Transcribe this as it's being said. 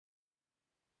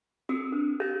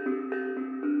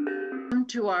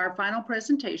to our final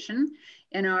presentation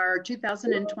in our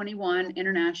 2021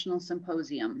 International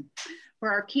Symposium. For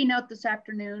our keynote this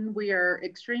afternoon, we are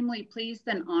extremely pleased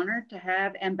and honored to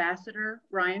have Ambassador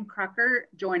Ryan Crocker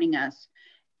joining us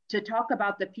to talk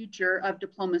about the future of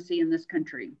diplomacy in this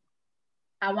country.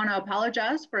 I want to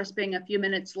apologize for us being a few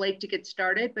minutes late to get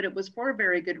started, but it was for a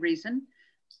very good reason.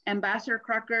 Ambassador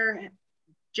Crocker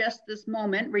just this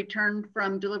moment returned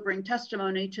from delivering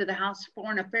testimony to the House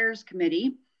Foreign Affairs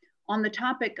Committee on the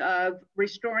topic of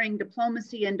restoring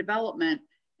diplomacy and development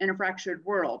in a fractured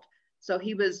world. So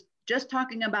he was just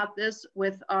talking about this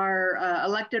with our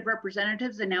elected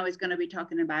representatives, and now he's going to be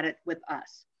talking about it with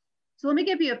us. So let me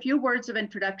give you a few words of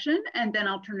introduction, and then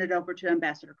I'll turn it over to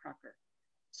Ambassador Crocker.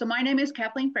 So my name is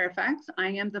Kathleen Fairfax. I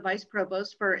am the Vice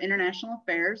Provost for International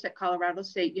Affairs at Colorado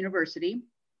State University.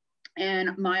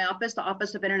 And my office, the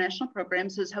Office of International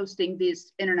Programs, is hosting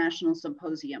this International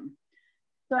Symposium.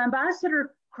 So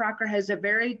Ambassador Crocker has a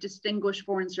very distinguished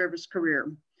Foreign Service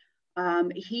career.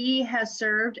 He has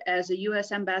served as a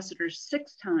U.S. ambassador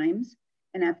 6 times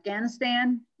in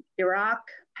Afghanistan, Iraq,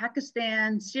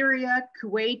 Pakistan, Syria,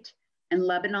 Kuwait, and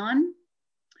Lebanon.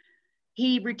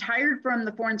 He retired from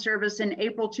the Foreign Service in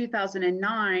April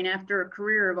 2009 after a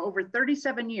career of over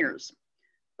 37 years,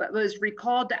 but was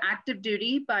recalled to active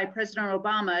duty by President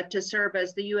Obama to serve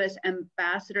as the U.S.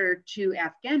 ambassador to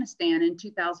Afghanistan in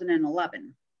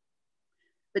 2011.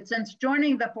 But since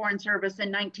joining the Foreign Service in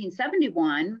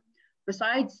 1971,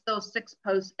 besides those 6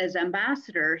 posts as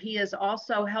ambassador, he has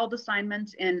also held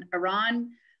assignments in Iran,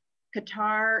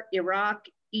 Qatar, Iraq,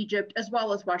 Egypt, as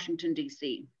well as Washington,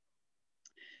 D.C.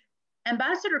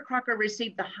 Ambassador Crocker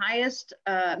received the highest,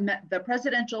 the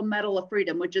Presidential Medal of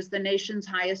Freedom, which is the nation's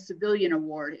highest civilian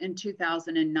award, in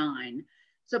 2009.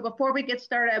 So before we get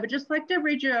started, I would just like to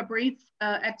read you a brief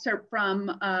excerpt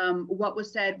from what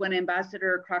was said when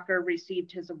Ambassador Crocker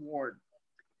received his award.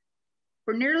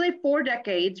 For nearly 4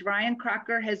 decades, Ryan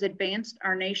Crocker has advanced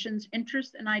our nation's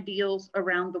interests and ideals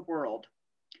around the world.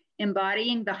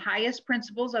 Embodying the highest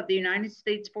principles of the United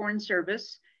States Foreign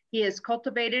Service, he has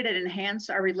cultivated and enhanced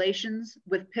our relations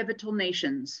with pivotal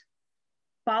nations.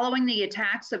 Following the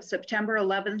attacks of September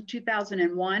 11,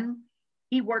 2001,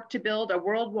 he worked to build a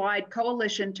worldwide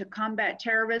coalition to combat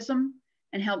terrorism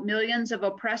and help millions of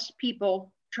oppressed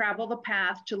people travel the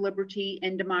path to liberty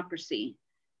and democracy.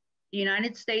 The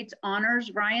United States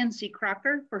honors Ryan C.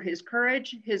 Crocker for his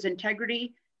courage, his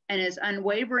integrity, and his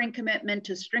unwavering commitment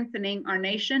to strengthening our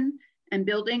nation and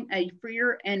building a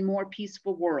freer and more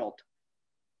peaceful world.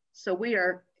 So we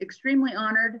are extremely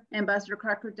honored, Ambassador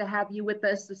Crocker, to have you with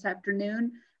us this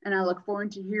afternoon, and I look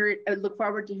forward to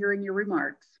hearing your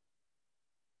remarks.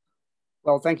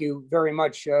 Well, thank you very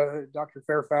much, Dr.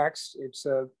 Fairfax. It's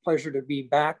a pleasure to be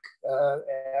back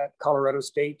at Colorado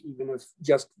State, even if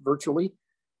just virtually.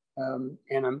 And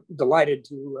I'm delighted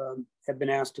to have been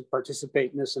asked to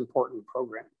participate in this important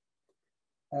program.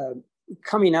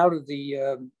 Coming out of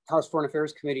the House Foreign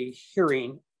Affairs Committee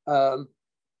hearing,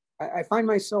 I find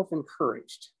myself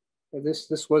encouraged.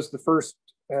 This was the first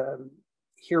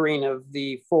hearing of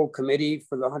the full committee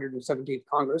for the 117th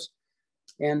Congress,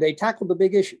 and they tackled the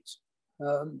big issues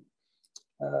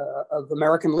of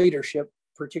American leadership,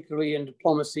 particularly in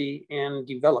diplomacy and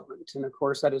development. And of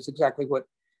course, that is exactly what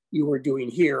you were doing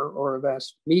here, or have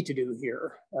asked me to do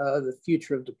here, the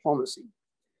future of diplomacy.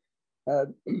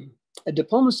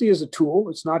 Diplomacy is a tool.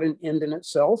 It's not an end in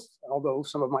itself, although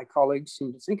some of my colleagues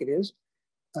seem to think it is.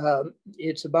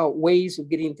 It's about ways of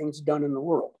getting things done in the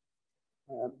world.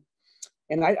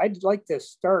 And I'd like to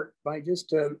start by just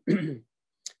kind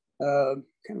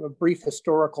of a brief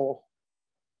historical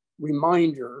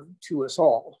reminder to us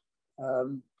all.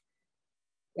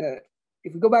 If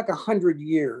we go back 100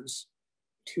 years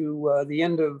to the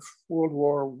end of World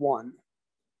War I,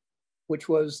 which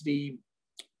was the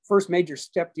first major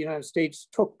step the United States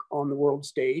took on the world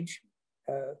stage,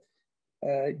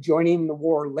 joining the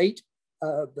war late,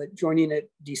 but joining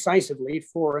it decisively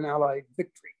for an Allied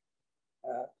victory.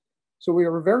 So we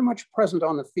were very much present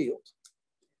on the field.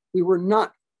 We were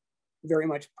not very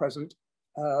much present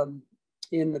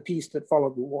in the peace that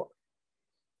followed the war.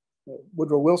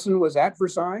 Woodrow Wilson was at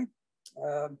Versailles,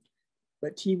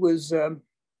 but he was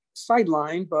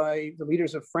sidelined by the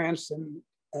leaders of France and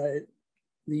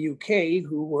the UK,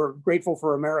 who were grateful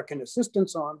for American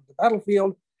assistance on the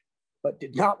battlefield, but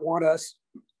did not want us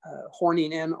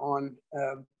horning in on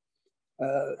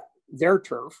their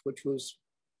turf, which was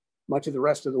much of the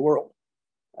rest of the world.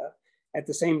 At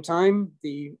the same time,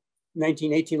 the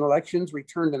 1918 elections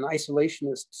returned an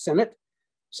isolationist Senate.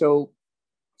 So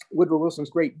Woodrow Wilson's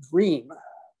great dream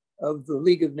of the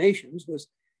League of Nations was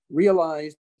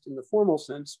realized in the formal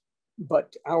sense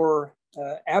but our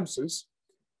absence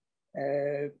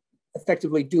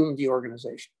effectively doomed the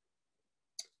organization.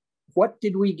 What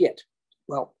did we get?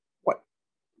 Well, what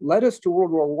led us to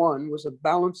World War I was a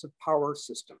balance of power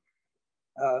system,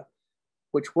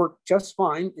 which worked just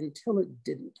fine until it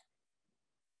didn't.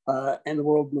 And the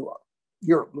world blew up.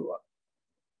 Europe blew up.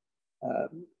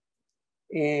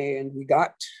 And we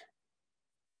got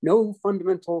no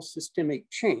fundamental systemic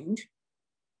change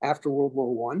after World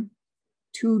War I,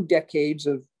 2 decades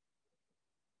of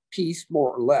peace,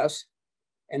 more or less.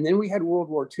 And then we had World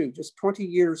War II, just 20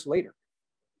 years later.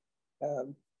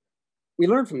 We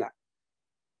learned from that.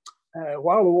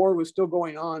 While the war was still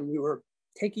going on, we were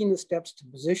taking the steps to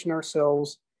position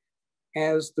ourselves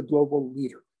as the global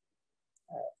leader.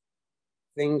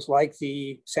 Things like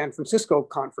the San Francisco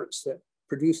Conference that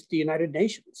produced the United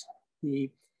Nations, the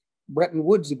Bretton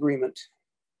Woods Agreement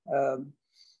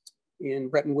in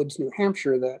Bretton Woods, New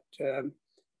Hampshire, that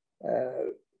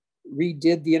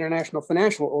redid the international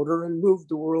financial order and moved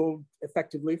the world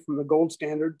effectively from the gold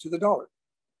standard to the dollar.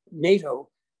 NATO,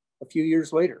 a few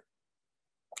years later.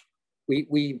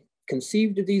 We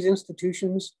conceived of these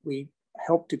institutions, we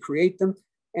helped to create them,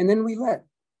 and then we led.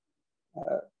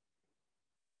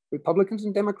 Republicans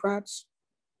and Democrats,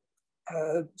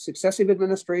 successive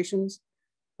administrations,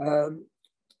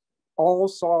 all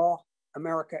saw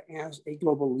America as a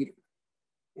global leader.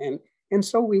 And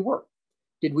so we were.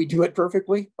 Did we do it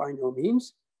perfectly? By no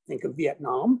means. Think of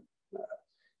Vietnam,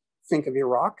 think of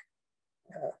Iraq.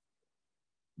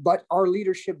 But our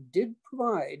leadership did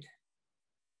provide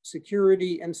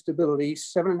security and stability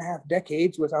 7.5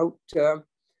 decades without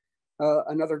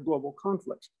another global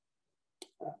conflict.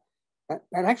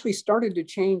 That actually started to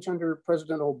change under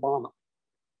President Obama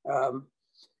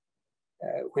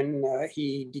when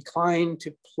he declined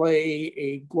to play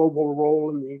a global role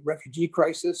in the refugee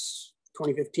crisis,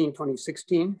 2015,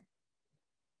 2016.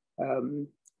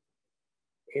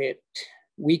 It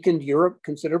weakened Europe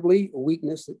considerably, a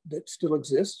weakness that still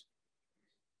exists.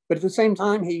 But at the same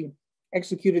time, he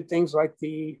executed things like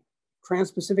the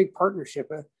Trans-Pacific Partnership,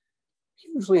 a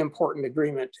hugely important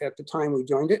agreement at the time we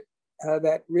joined it,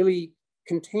 that really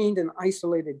contained and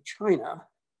isolated China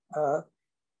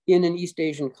in an East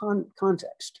Asian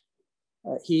context.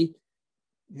 He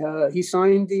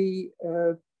signed the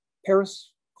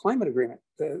Paris Climate Agreement,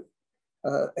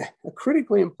 a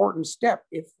critically important step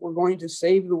if we're going to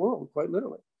save the world, quite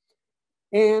literally.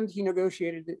 And he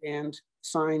negotiated and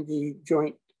signed the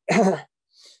joint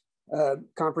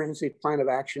comprehensive plan of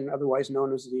action, otherwise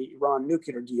known as the Iran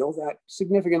nuclear deal, that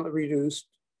significantly reduced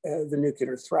the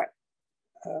nuclear threat.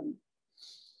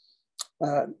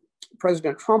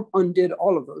 President Trump undid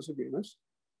all of those agreements.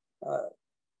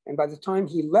 And by the time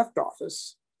he left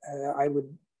office, I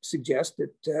would suggest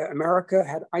that America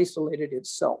had isolated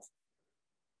itself,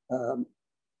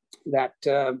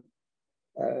 that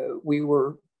we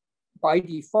were by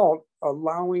default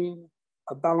allowing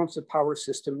a balance of power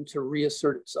system to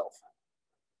reassert itself.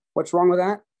 What's wrong with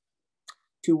that?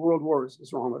 2 world wars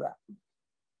is wrong with that.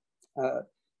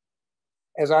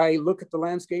 As I look at the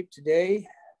landscape today,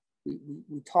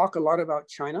 we talk a lot about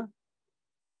China.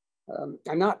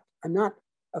 I'm not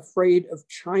afraid of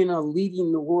China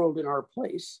leading the world in our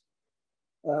place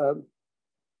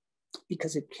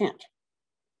because it can't.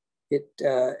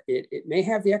 It may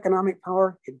have the economic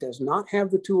power. It does not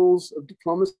have the tools of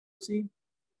diplomacy.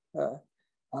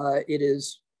 It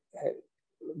is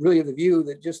really of the view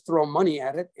that just throw money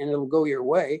at it and it'll go your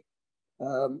way.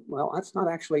 Well, that's not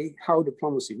actually how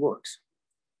diplomacy works.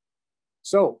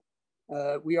 So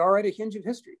we are at a hinge of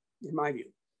history, in my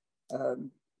view.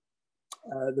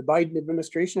 The Biden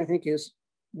administration, I think, is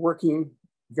working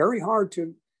very hard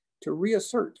to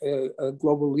reassert a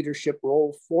global leadership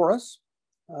role for us.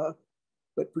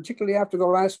 But particularly after the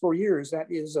last 4 years, that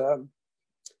is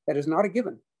not a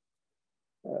given.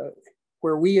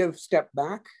 Where we have stepped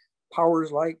back,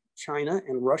 powers like China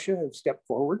and Russia have stepped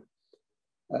forward.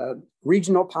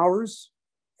 Regional powers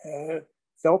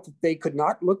felt that they could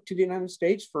not look to the United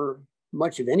States for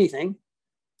much of anything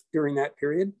during that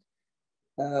period,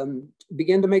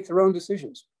 began to make their own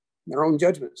decisions, their own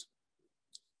judgments,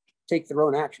 take their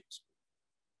own actions.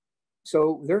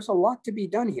 So there's a lot to be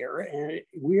done here, and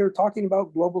we are talking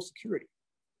about global security.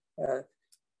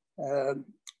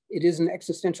 It is an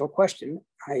existential question.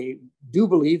 I do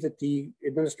believe that the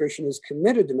administration is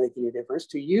committed to making a difference,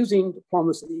 to using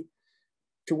diplomacy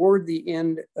toward the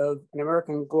end of an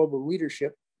American global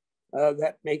leadership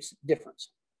that makes a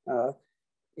difference.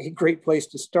 A great place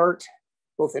to start,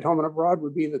 both at home and abroad,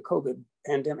 would be the COVID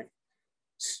pandemic.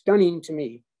 Stunning to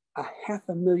me,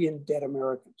 500,000 dead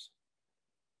Americans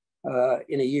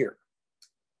in a year.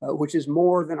 which is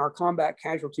more than our combat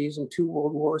casualties in 2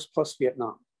 world wars plus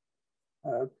Vietnam.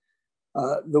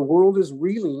 The world is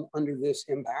reeling under this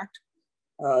impact.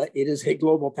 It is a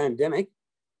global pandemic.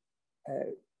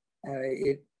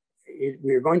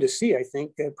 We're going to see, I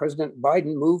think, President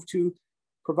Biden move to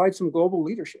provide some global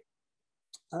leadership.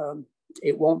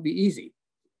 It won't be easy.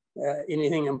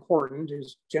 Anything important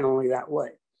is generally that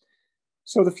way.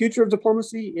 So the future of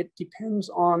diplomacy, it depends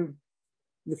on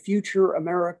the future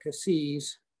America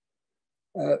sees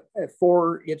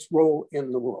for its role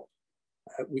in the world.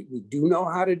 We do know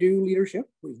how to do leadership.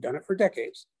 We've done it for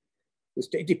decades. The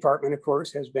State Department, of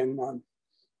course, has been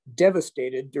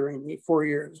devastated during the 4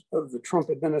 years of the Trump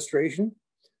administration.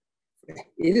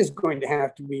 It is going to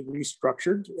have to be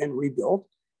restructured and rebuilt,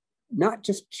 not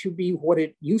just to be what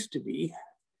it used to be.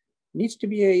 It needs to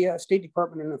be a State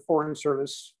Department and a Foreign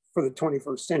Service for the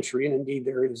 21st century. And indeed,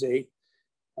 there is a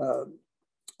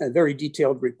very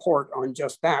detailed report on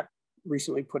just that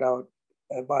recently put out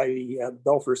by the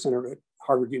Belfer Center at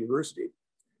Harvard University.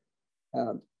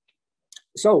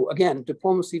 So again,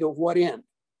 diplomacy to what end?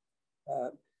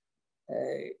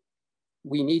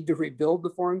 We need to rebuild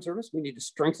the Foreign Service. We need to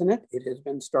strengthen it. It has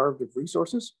been starved of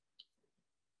resources.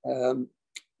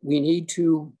 We need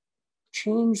to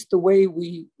change the way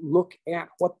we look at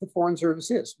what the Foreign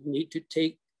Service is. We need to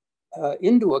take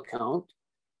into account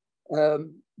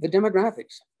the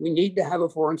demographics. We need to have a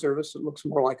Foreign Service that looks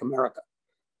more like America.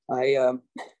 I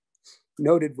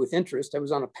noted with interest, I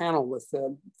was on a panel with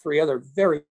 3 other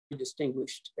very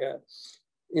distinguished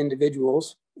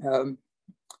individuals,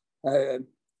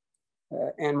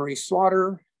 Anne-Marie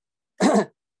Slaughter,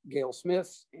 Gail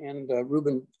Smith, and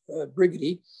Reuben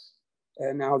Brigady,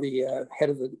 now the head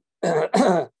of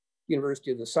the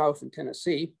University of the South in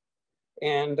Tennessee.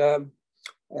 And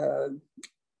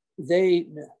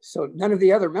so none of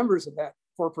the other members of that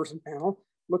 4-person panel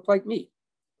looked like me.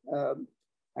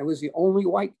 I was the only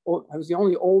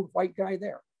old white guy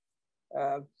there.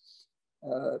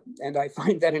 And I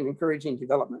find that an encouraging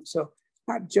development. So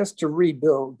not just to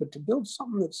rebuild, but to build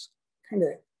something that's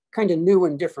kind of new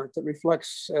and different, that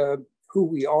reflects who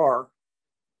we are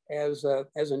as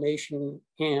a nation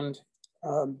and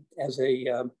as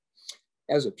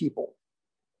a people.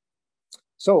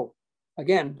 So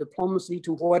again, diplomacy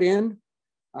to what end?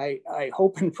 I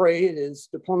hope and pray it is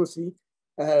diplomacy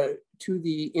to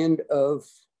the end of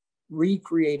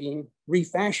recreating,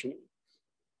 refashioning,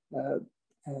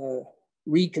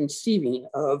 reconceiving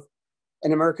of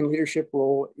an American leadership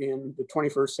role in the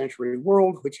 21st century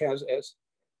world, which has as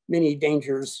many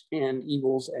dangers and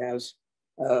evils as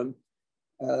that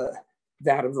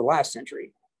of the last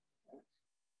century.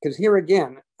 Because here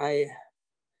again, I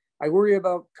worry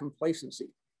about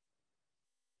complacency.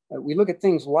 We look at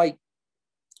things like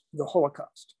the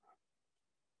Holocaust,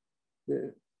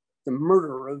 the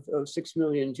murder of 6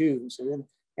 million Jews, and then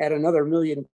add another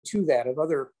million to that of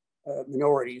other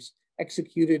minorities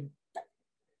executed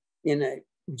in a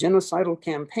genocidal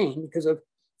campaign because of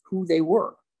who they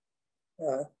were.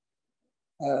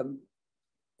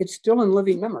 It's still in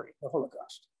living memory, the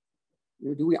Holocaust.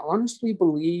 Do we honestly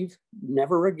believe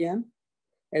never again?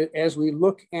 As we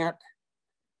look at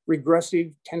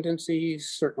regressive tendencies,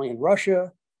 certainly in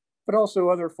Russia, but also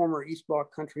other former East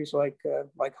Bloc countries like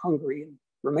Hungary and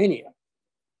Romania.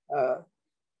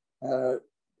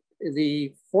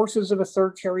 The forces of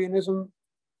authoritarianism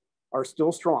are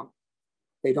still strong.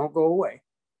 They don't go away.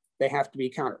 They have to be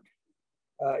countered.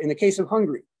 In the case of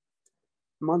Hungary,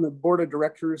 I'm on the board of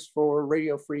directors for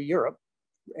Radio Free Europe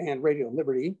and Radio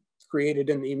Liberty, created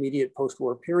in the immediate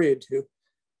post-war period to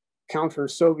counter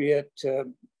Soviet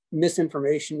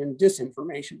misinformation and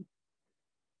disinformation.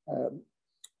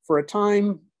 For a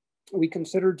time, we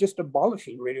considered just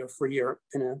abolishing Radio Free Europe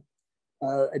in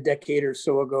a decade or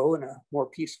so ago in a more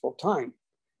peaceful time.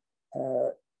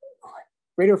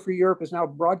 Radio Free Europe is now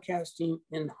broadcasting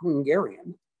in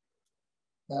Hungarian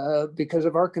because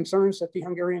of our concerns that the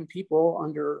Hungarian people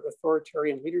under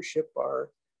authoritarian leadership are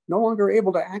no longer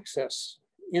able to access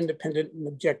independent and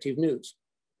objective news.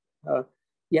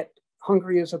 Yet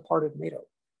Hungary is a part of NATO.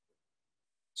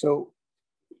 So,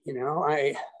 you know,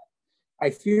 I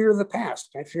fear the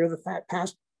past. I fear the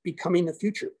past becoming the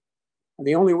future. And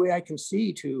the only way I can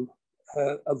see to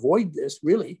avoid this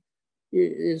really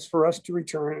is for us to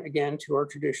return again to our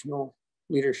traditional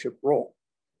leadership role.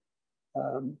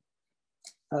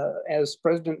 As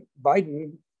President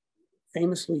Biden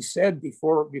famously said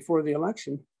before the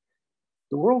election,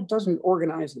 the world doesn't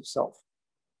organize itself.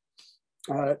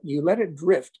 You let it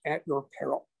drift at your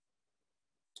peril.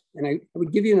 And I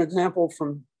would give you an example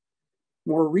from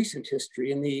more recent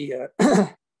history. In the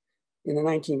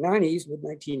 1990s,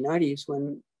 mid-1990s,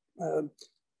 when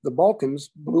the Balkans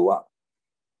blew up.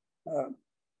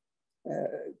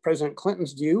 President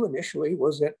Clinton's view initially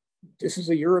was that this is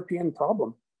a European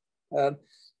problem. The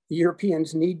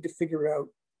Europeans need to figure out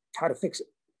how to fix it.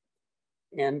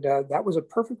 And that was a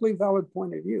perfectly valid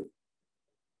point of view,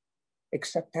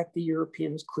 except that the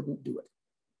Europeans couldn't do it.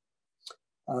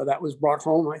 That was brought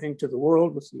home, I think, to the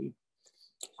world with the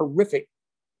horrific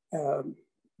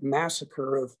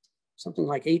massacre of something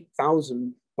like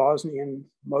 8,000 Bosnian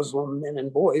Muslim men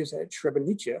and boys at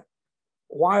Srebrenica,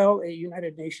 while a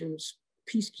United Nations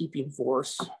peacekeeping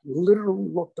force literally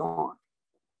looked on.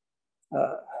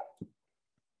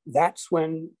 That's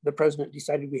when the president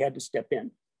decided we had to step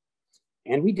in.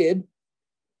 And we did.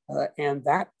 And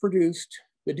that produced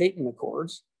the Dayton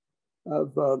Accords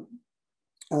of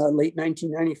late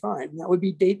 1995. And that would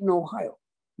be Dayton, Ohio,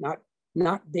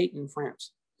 not Dayton,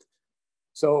 France.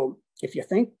 So if you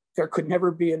think there could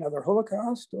never be another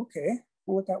Holocaust, okay,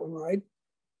 we'll let that one ride.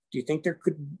 Do you think there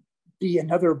could be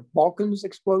another Balkans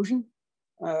explosion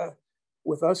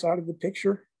with us out of the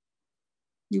picture?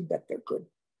 You bet there could.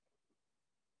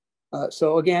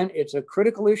 So again, it's a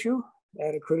critical issue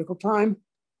at a critical time.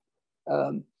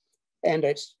 And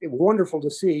it's wonderful to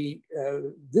see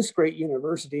this great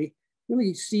university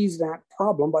really seize that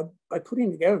problem by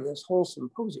putting together this whole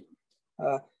symposium.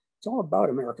 It's all about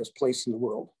America's place in the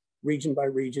world, region by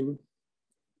region,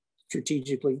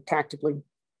 strategically, tactically.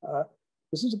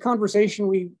 This is a conversation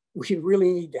we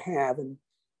really need to have, and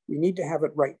we need to have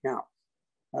it right now.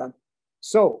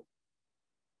 So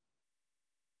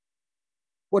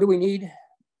what do we need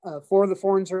for the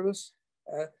Foreign Service?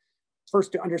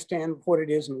 First, to understand what it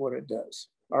is and what it does.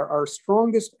 Our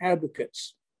strongest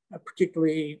advocates,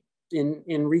 particularly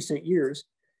in recent years,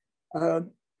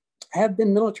 have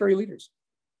been military leaders,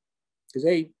 because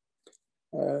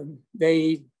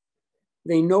they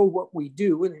know what we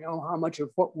do, and they know how much of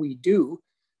what we do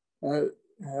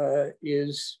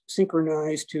is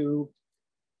synchronized to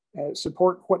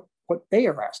support what they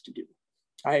are asked to do.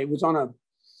 I was on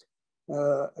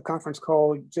a conference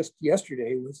call just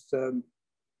yesterday with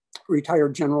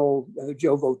retired General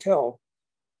Joe Votel,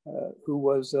 who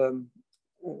was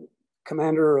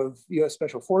commander of U.S.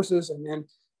 Special Forces and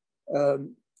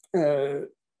then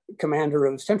commander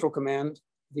of Central Command,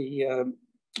 the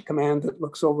command that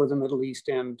looks over the Middle East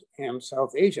and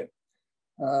South Asia.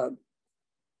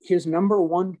 His number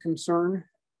one concern,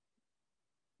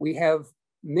 we have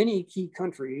many key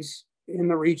countries in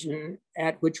the region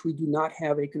at which we do not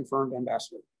have a confirmed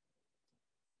ambassador.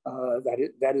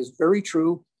 That is very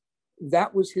true.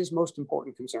 That was his most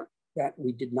important concern, that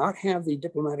we did not have the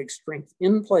diplomatic strength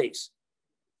in place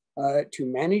to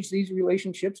manage these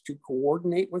relationships, to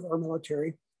coordinate with our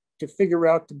military, to figure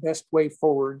out the best way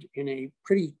forward in a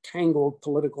pretty tangled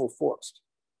political forest.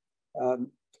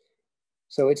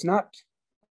 So it's not,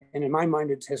 and in my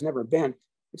mind it has never been,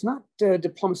 it's not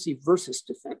diplomacy versus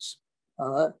defense.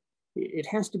 It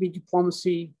has to be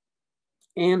diplomacy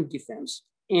and defense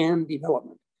and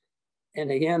development. And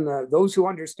again, those who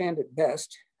understand it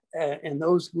best and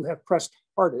those who have pressed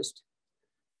hardest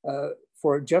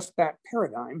for just that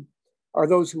paradigm are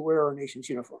those who wear our nation's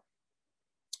uniform.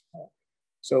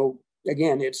 So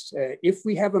again, it's if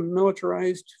we have a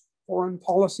militarized foreign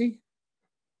policy,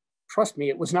 trust me,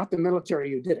 it was not the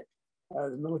military who did it.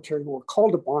 The military were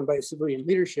called upon by civilian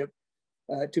leadership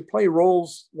to play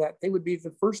roles that they would be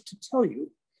the first to tell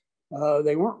you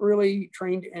they weren't really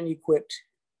trained and equipped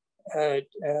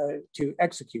to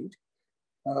execute.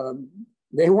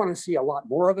 They want to see a lot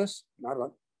more of us, not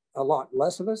a lot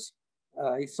less of us.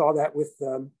 I saw that with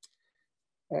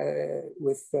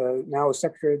now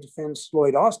Secretary of Defense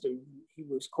Lloyd Austin. He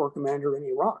was Corps Commander in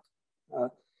Iraq.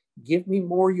 Give me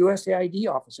more USAID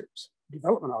officers,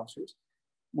 development officers.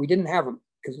 We didn't have them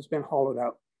because it's been hollowed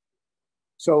out.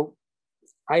 So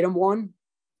item one,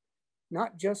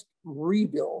 not just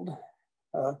rebuild,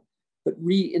 but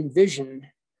re-envision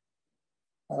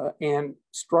and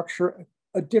structure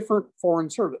a different foreign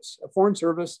service, a foreign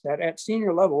service that at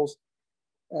senior levels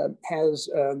has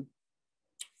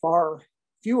far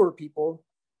fewer people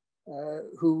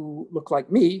who look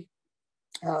like me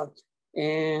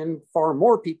and far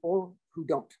more people who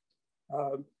don't.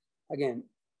 Again,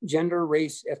 gender,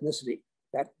 race, ethnicity.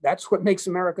 That's what makes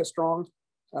America strong,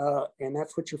 and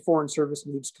that's what your foreign service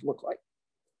needs to look like.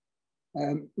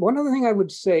 One other thing I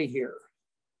would say here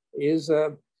is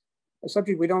a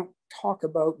subject we don't talk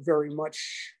about very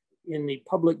much in the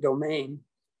public domain.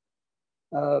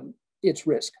 It's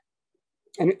risk.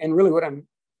 And really what I'm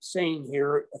saying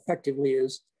here effectively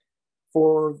is,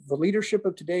 for the leadership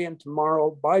of today and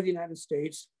tomorrow by the United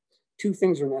States, two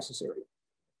things are necessary.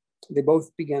 They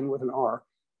both begin with an R: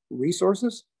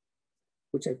 resources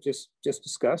which I've just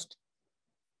discussed,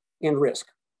 and risk.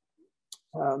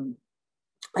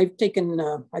 I've taken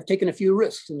a few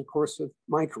risks in the course of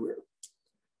my career.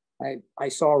 I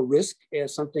saw risk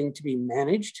as something to be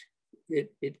managed.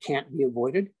 It can't be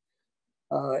avoided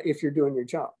if you're doing your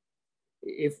job.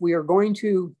 If we are going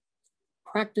to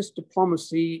practice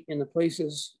diplomacy in the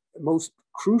places most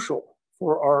crucial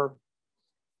for our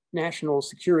national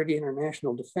security and our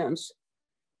national defense,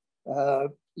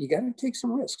 you got to take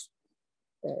some risks.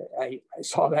 I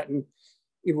saw that in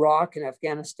Iraq and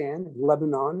Afghanistan and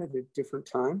Lebanon at a different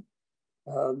time.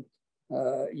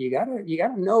 You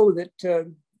gotta know that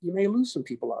you may lose some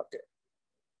people out there.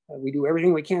 We do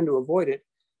everything we can to avoid it,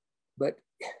 but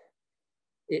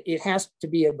it has to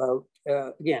be about,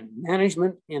 again,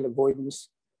 management and avoidance,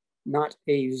 not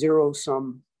a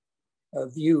zero-sum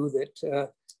view that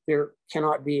there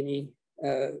cannot be any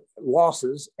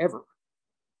losses ever.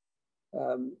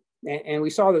 And we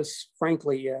saw this,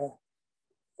 frankly,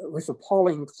 with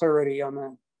appalling clarity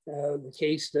on the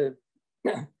case of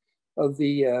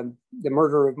the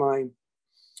murder of my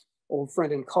old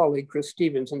friend and colleague, Chris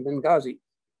Stevens, in Benghazi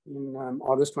in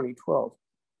August 2012.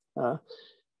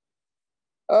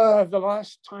 The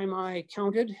last time I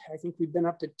counted, I think we've been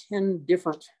up to 10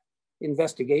 different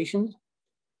investigations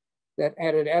that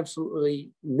added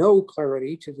absolutely no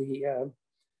clarity to the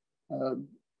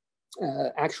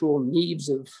actual needs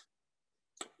of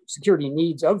security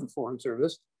needs of the Foreign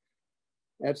Service.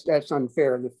 That's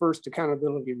unfair. The first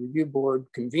Accountability Review Board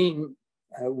convened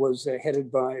was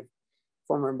headed by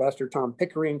former Ambassador Tom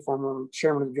Pickering, former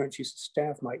Chairman of the Joint Chiefs of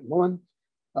Staff, Mike Mullen.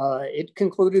 It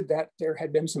concluded that there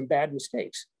had been some bad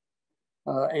mistakes.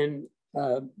 And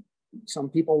some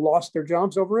people lost their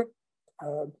jobs over it.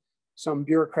 Some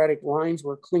bureaucratic lines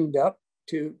were cleaned up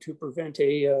to prevent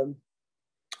a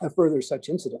further such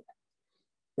incident.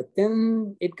 But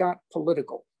then it got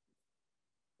political.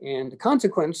 And the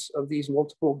consequence of these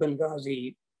multiple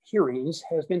Benghazi hearings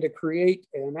has been to create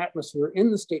an atmosphere in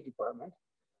the State Department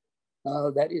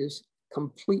that is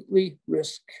completely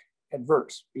risk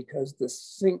adverse, because the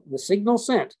signal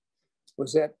sent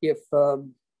was that if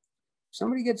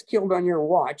somebody gets killed on your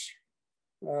watch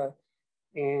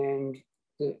and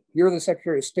you're the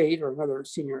Secretary of State or another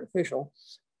senior official,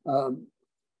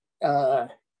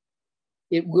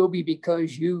 it will be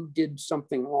because you did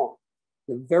something wrong.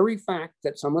 The very fact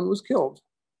that someone was killed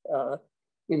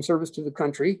in service to the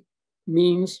country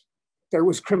means there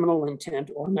was criminal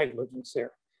intent or negligence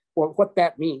there. Well, what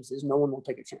that means is no one will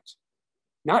take a chance.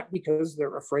 Not because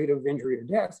they're afraid of injury or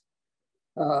death,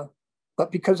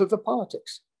 but because of the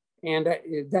politics. And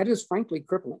that is frankly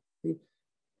crippling.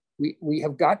 We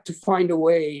have got to find a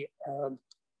way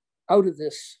out of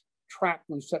this trap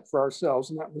we've set for ourselves.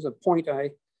 And that was a point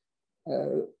I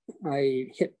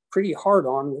hit pretty hard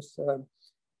on with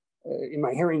in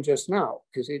my hearing just now,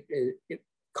 because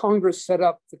Congress set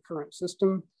up the current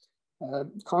system.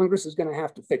 Congress is going to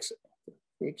have to fix it.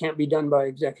 It can't be done by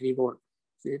executive order.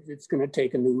 It's going to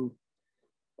take a new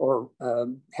or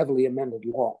heavily amended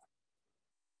law.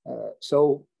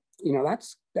 So, you know,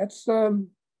 that's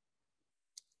kind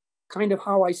of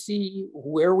how I see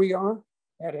where we are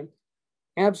at an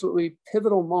absolutely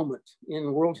pivotal moment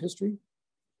in world history.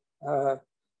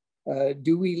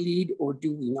 Do we lead or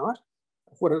do we not?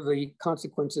 What are the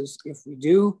consequences if we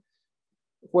do?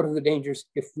 What are the dangers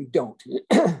if we don't?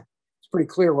 It's pretty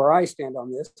clear where I stand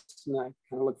on this, and I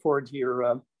kind of look forward to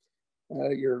your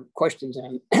questions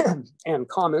and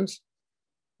comments.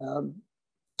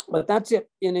 But that's it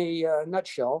in a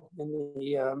nutshell,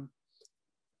 in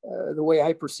the way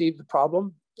I perceive the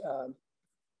problem and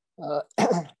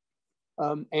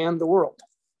the world.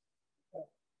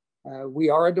 We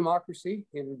are a democracy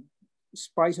in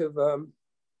spite of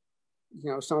you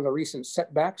know, some of the recent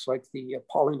setbacks, like the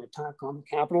appalling attack on the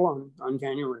Capitol on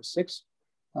January 6th.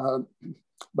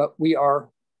 But we are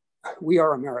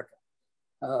America.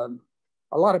 A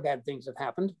lot of bad things have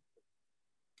happened.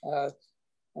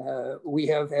 We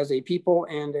have, as a people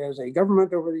and as a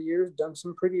government over the years, done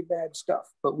some pretty bad stuff,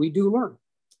 but we do learn.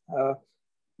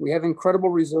 We have incredible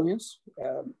resilience,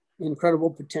 incredible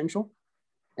potential.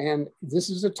 And this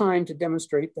is a time to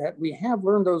demonstrate that we have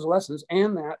learned those lessons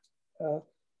and that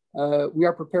we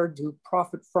are prepared to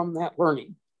profit from that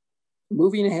learning,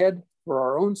 moving ahead for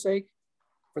our own sake,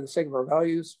 for the sake of our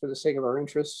values, for the sake of our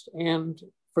interests, and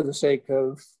for the sake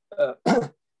of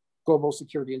global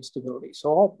security and stability.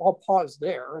 So I'll pause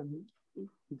there, and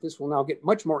this will now get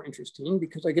much more interesting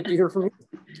because I get to hear from you.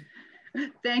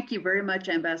 Thank you very much,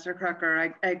 Ambassador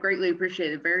Crocker. I greatly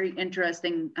appreciate it. Very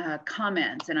interesting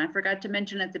comments. And I forgot to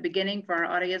mention at the beginning for our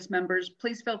audience members,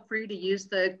 please feel free to use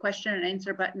the question and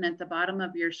answer button at the bottom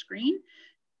of your screen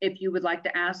if you would like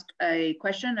to ask a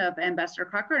question of Ambassador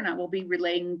Crocker, and I will be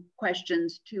relaying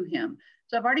questions to him.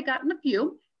 So I've already gotten a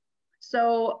few.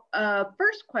 So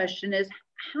first question is,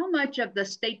 how much of the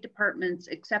State Department's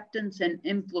acceptance and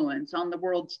influence on the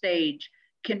world stage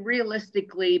can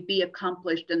realistically be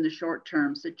accomplished in the short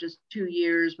term, such as 2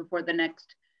 years before the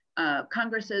next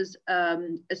Congress is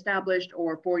established,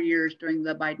 or 4 years during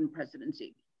the Biden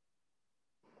presidency?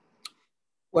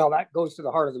 Well, that goes to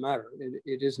the heart of the matter.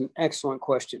 It is an excellent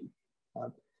question.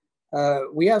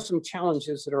 We have some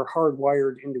challenges that are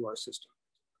hardwired into our system.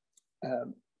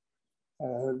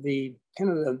 The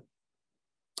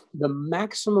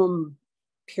maximum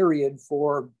period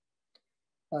for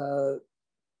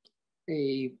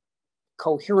a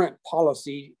coherent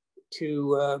policy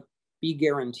to be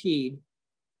guaranteed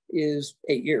is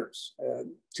 8 years,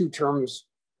 2 terms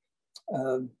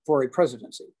for a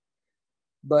presidency.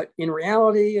 But in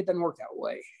reality, it doesn't work that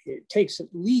way. It takes at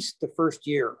least the first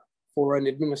year for an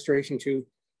administration to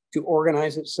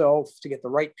organize itself, to get the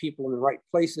right people in the right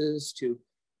places, to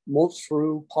mulch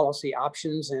through policy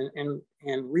options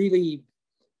and really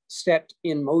set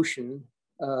in motion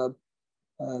a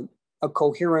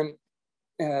coherent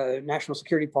national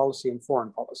security policy and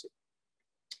foreign policy.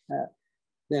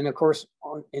 Then, of course,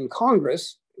 in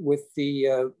Congress, with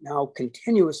the now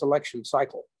continuous election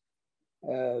cycle,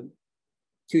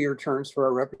 2-year terms for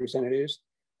our representatives,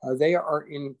 they are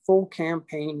in full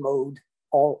campaign mode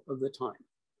all of the time.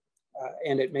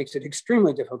 And it makes it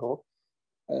extremely difficult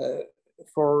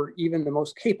for even the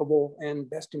most capable and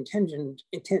best intentioned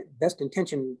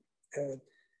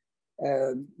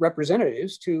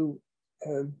representatives to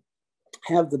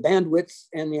have the bandwidth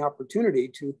and the opportunity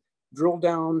to drill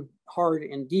down hard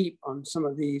and deep on some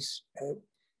of these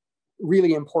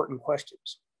really important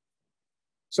questions.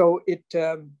 So it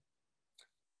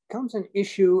becomes an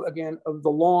issue, again, of the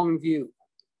long view,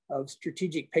 of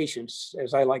strategic patience,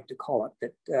 as I like to call it,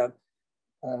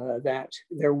 that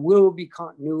there will be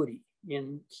continuity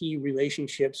in key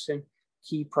relationships and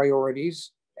key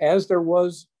priorities, as there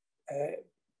was,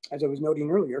 as I was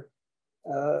noting earlier,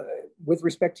 with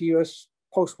respect to US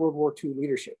post-World War II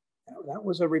leadership. That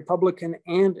was a Republican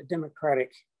and a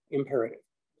Democratic imperative.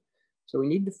 So we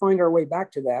need to find our way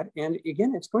back to that. And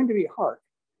again, it's going to be hard.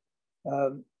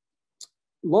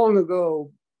 Long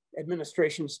ago,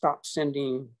 administrations stopped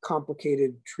sending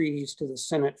complicated treaties to the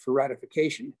Senate for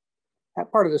ratification.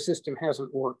 That part of the system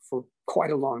hasn't worked for quite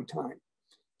a long time.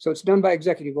 So it's done by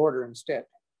executive order instead.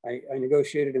 I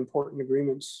negotiated important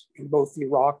agreements in both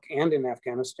Iraq and in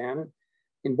Afghanistan.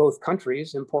 In both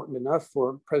countries, important enough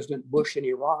for President Bush in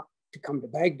Iraq to come to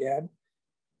Baghdad,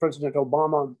 President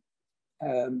Obama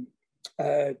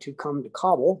to come to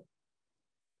Kabul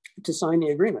to sign the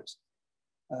agreements.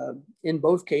 In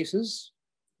both cases,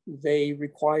 they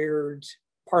required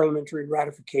parliamentary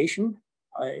ratification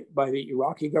by the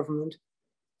Iraqi government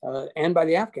and by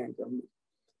the Afghan government.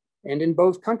 And in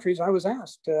both countries, I was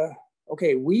asked,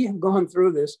 okay, we have gone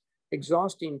through this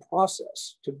exhausting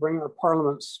process to bring our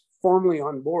parliaments formally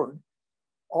on board.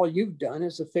 All you've done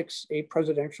is affix a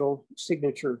presidential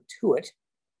signature to it.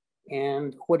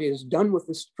 And what is done with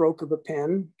the stroke of a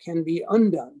pen can be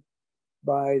undone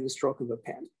by the stroke of a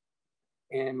pen.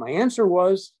 And my answer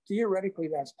was, theoretically,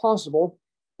 that's possible,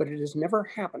 but it has never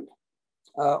happened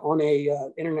on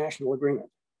a international agreement.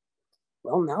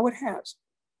 Well, now it has.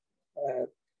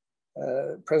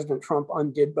 President Trump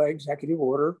undid by executive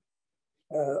order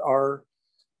our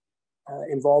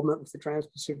involvement with the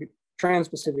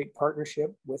Trans-Pacific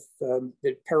Partnership, with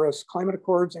the Paris Climate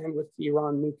Accords, and with the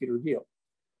Iran nuclear deal.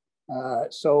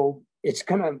 So it's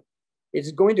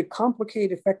going to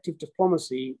complicate effective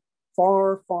diplomacy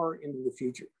far, far into the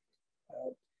future.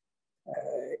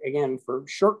 Again, for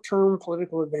short-term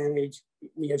political advantage,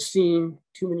 we have seen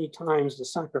too many times the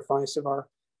sacrifice of our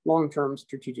long-term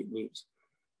strategic needs.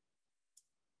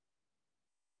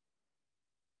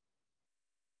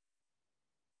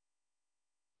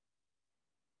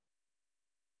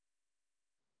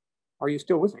 Are you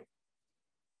still with me?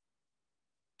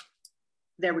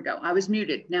 There we go. I was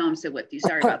muted. Now I'm still with you.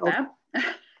 Sorry about that.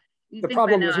 The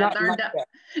problem is not that.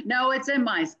 No, it's in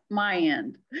my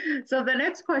end. So the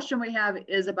next question we have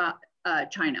is about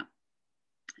China.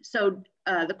 So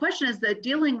the question is that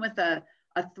dealing with a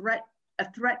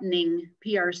threatening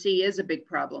PRC is a big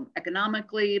problem,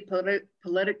 economically,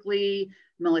 politically,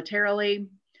 militarily.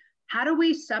 How do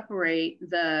we separate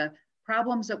the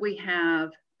problems that we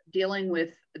have dealing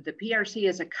with the PRC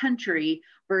as a country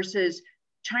versus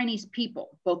Chinese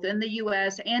people, both in the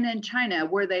US and in China,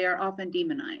 where they are often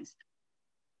demonized?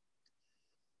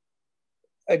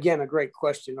 Again, a great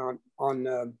question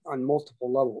on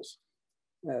multiple levels.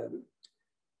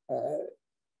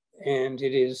 And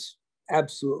it is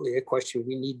absolutely a question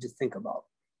we need to think about.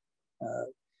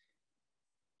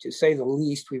 To say the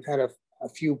least, we've had a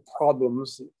few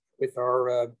problems with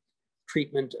our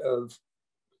treatment of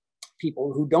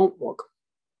people who don't look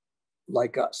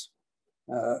like us.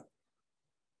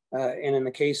 And in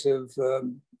the case of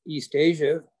East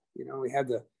Asia, we had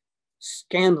the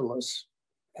scandalous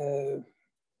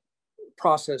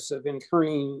process of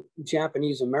interning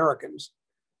Japanese Americans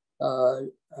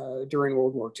during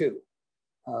World War II.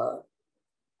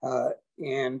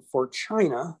 And for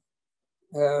China,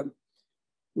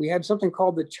 we had something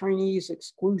called the Chinese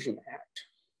Exclusion Act,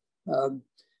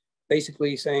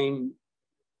 basically saying,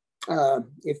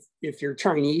 if you're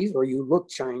Chinese or you look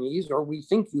Chinese or we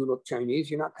think you look Chinese,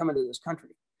 you're not coming to this country.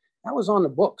 That was on the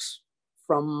books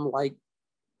from like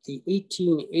the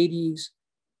 1880s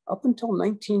up until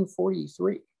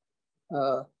 1943.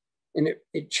 And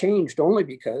it changed only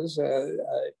because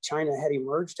China had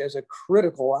emerged as a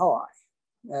critical ally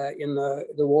in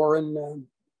the war in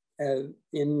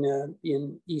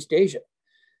East Asia.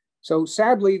 So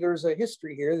sadly, there's a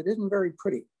history here that isn't very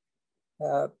pretty.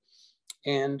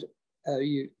 And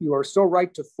you are so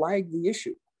right to flag the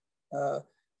issue.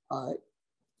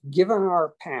 Given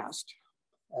our past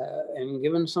and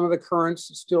given some of the currents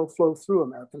that still flow through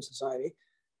American society,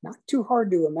 not too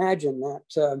hard to imagine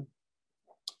that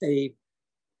a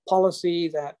policy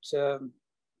that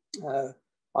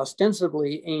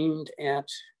ostensibly aimed at,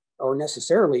 or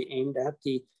necessarily aimed at,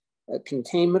 the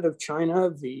containment of China,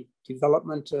 the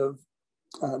development of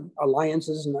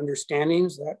alliances and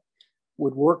understandings that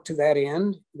would work to that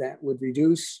end, that would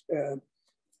reduce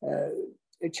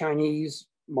Chinese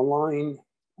malign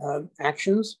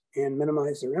actions and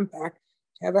minimize their impact,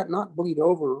 have that not bleed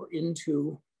over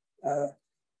into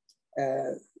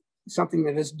something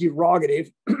that is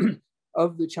derogative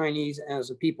of the Chinese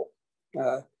as a people.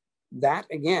 That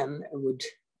again would,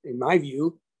 in my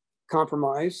view,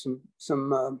 compromise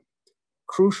some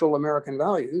crucial American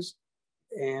values.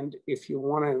 And if you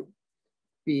want to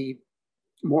be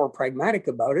more pragmatic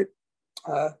about it,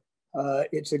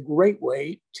 it's a great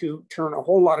way to turn a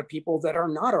whole lot of people that are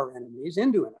not our enemies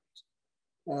into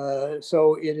enemies.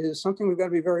 So it is something we've got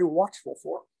to be very watchful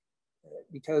for,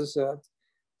 because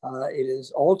it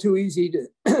is all too easy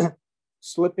to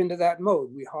slip into that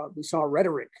mode. We saw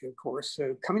rhetoric, of course,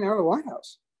 coming out of the White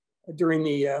House during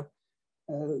the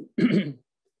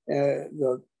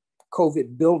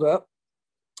COVID buildup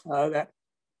that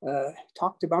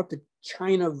talked about the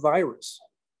China virus.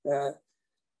 That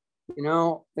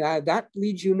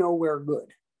leads you nowhere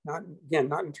good. Not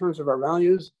in terms of our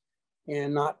values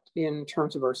and not in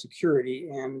terms of our security.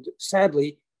 And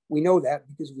sadly, we know that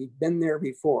because we've been there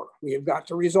before. We have got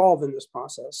to resolve in this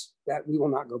process that we will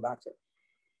not go back there.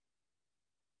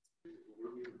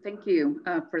 Thank you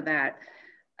for that.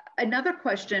 Another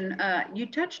question, you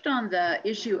touched on the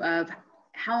issue of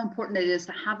how important it is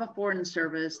to have a foreign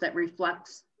service that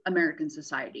reflects American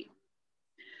society.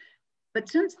 But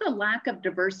since the lack of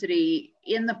diversity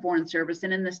in the Foreign Service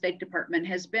and in the State Department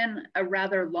has been a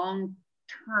rather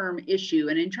long-term issue,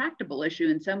 an intractable issue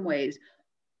in some ways,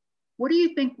 what do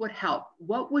you think would help?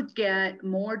 What would get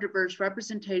more diverse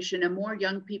representation and more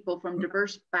young people from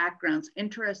diverse backgrounds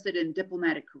interested in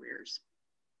diplomatic careers?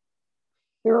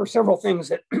 There are several things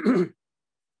that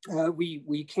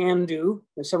we can do.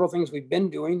 There's several things we've been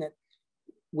doing that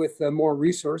with more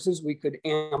resources we could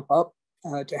amp up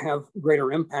to have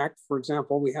greater impact. For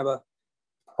example, we have a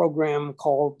program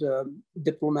called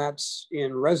Diplomats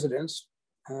in Residence,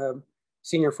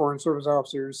 senior foreign service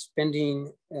officers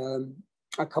spending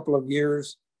a couple of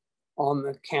years on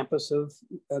the campus of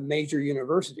major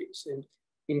universities. And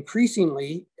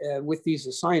increasingly with these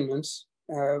assignments,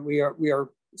 we are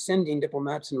sending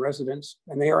diplomats in residence,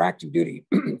 and they are active duty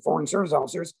foreign service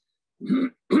officers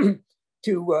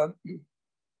to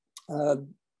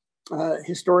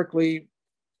historically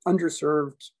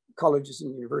underserved colleges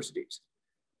and universities,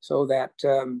 so that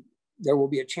there will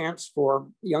be a chance for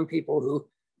young people who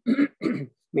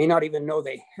may not even know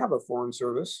they have a foreign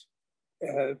service,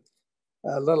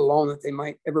 let alone that they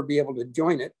might ever be able to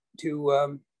join it,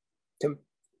 to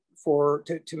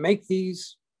make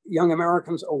these young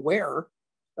Americans aware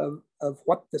of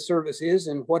what the service is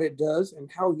and what it does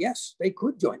and how, yes, they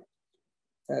could join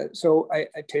it. So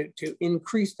to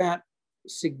increase that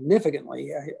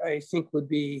significantly, I think would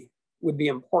be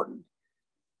important.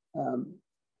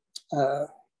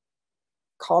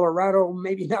 Colorado,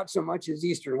 maybe not so much as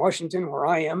Eastern Washington, where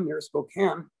I am near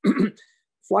Spokane,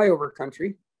 flyover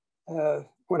country.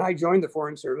 When I joined the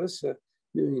Foreign Service a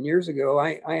million years ago,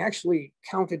 I actually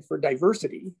counted for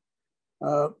diversity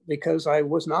because I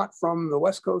was not from the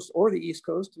West Coast or the East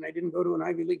Coast, and I didn't go to an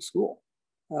Ivy League school.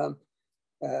 From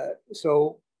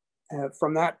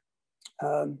that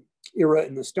era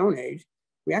in the Stone Age,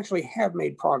 we actually have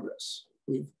made progress.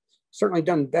 We've certainly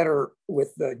done better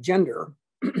with gender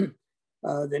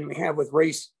than we have with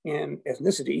race and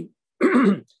ethnicity,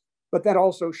 but that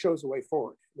also shows a way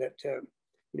forward. That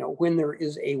when there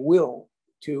is a will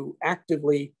to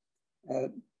actively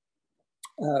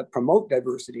promote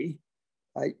diversity,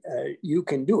 you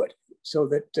can do it. So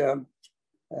that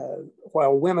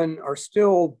while women are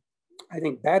still, I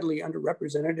think, badly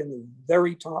underrepresented in the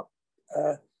very top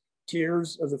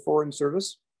tiers of the Foreign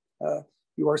Service,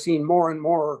 you are seeing more and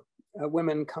more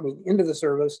women coming into the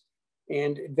service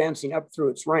and advancing up through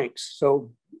its ranks.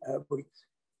 So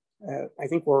I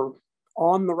think we're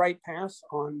on the right path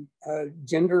on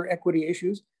gender equity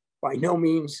issues. By no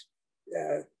means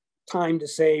time to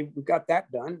say we've got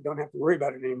that done, don't have to worry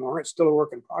about it anymore. It's still a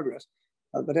work in progress.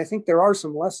 But I think there are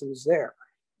some lessons there.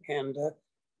 And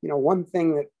one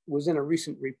thing that was in a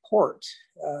recent report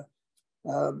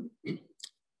of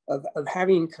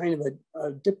having kind of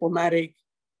a diplomatic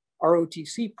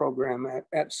ROTC program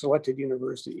at selected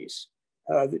universities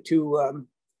to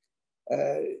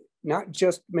not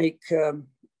just make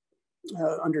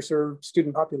underserved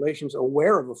student populations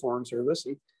aware of the Foreign Service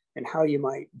and how you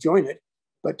might join it,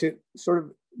 but to sort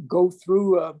of go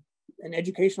through an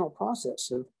educational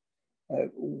process of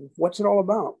what's it all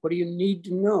about? What do you need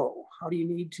to know? How do you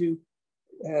need to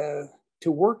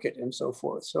work it and so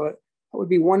forth? So that would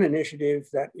be one initiative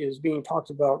that is being talked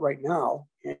about right now,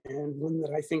 and one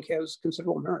that I think has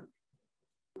considerable merit.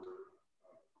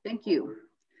 Thank you.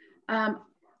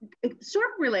 Sort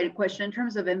of related question in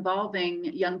terms of involving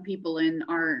young people in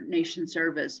our nation's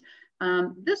service.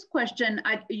 This question,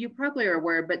 you probably are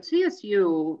aware, but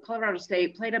CSU, Colorado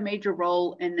State, played a major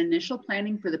role in initial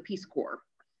planning for the Peace Corps.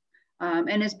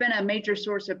 And it's been a major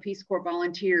source of Peace Corps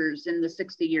volunteers in the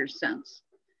 60 years since.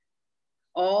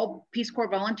 All Peace Corps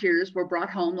volunteers were brought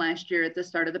home last year at the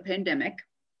start of the pandemic.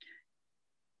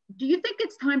 Do you think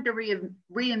it's time to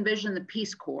re-envision the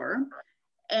Peace Corps?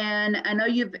 And I know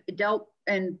you've dealt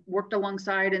and worked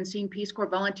alongside and seen Peace Corps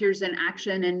volunteers in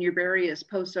action in your various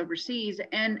posts overseas.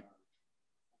 And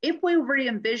if we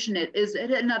re-envision it, is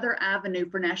it another avenue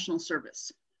for national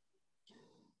service?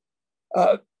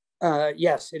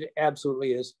 Yes, it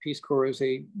absolutely is. Peace Corps is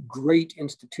a great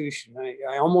institution.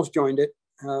 I almost joined it.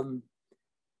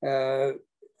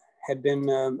 Had been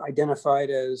identified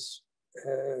as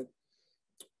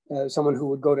someone who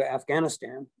would go to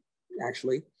Afghanistan,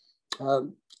 actually,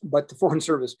 but the Foreign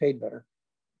Service paid better.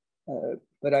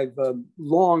 But I've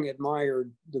long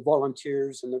admired the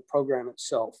volunteers and the program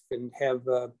itself, and have,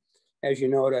 as you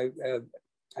know,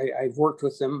 I've worked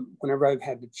with them whenever I've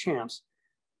had the chance.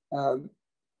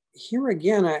 Here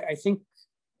again, I think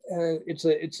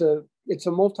it's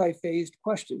a multi-phased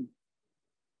question.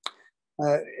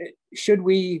 Should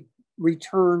we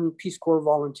return Peace Corps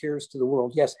volunteers to the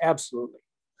world? Yes, absolutely.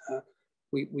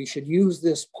 We should use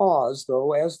this pause,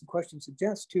 though, as the question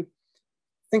suggests, to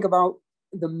think about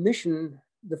the mission,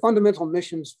 the fundamental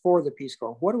missions for the Peace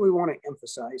Corps. What do we want to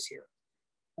emphasize here?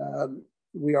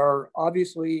 We are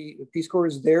obviously, the Peace Corps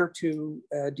is there to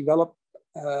develop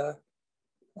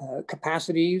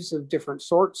capacities of different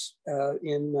sorts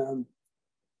in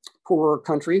poorer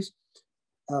countries,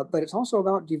 but it's also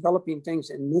about developing things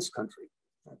in this country.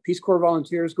 Peace Corps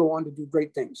volunteers go on to do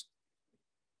great things.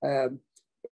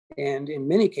 And in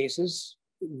many cases,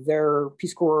 their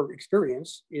Peace Corps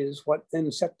experience is what then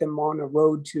set them on a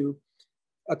road to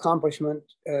accomplishment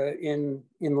in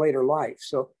later life.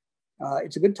 So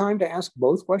it's a good time to ask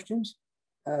both questions,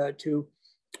 to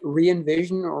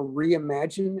re-envision or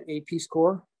reimagine a Peace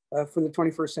Corps for the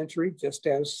 21st century, just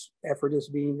as effort is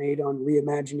being made on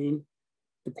reimagining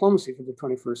diplomacy for the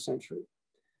 21st century.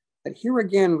 But here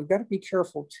again, we've got to be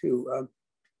careful too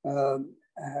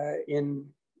in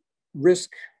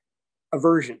risk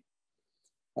aversion.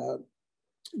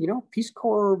 Peace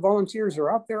Corps volunteers are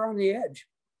out there on the edge.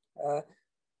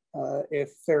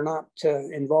 If they're not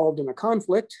involved in a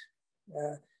conflict,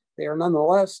 they are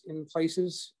nonetheless in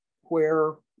places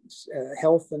where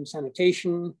health and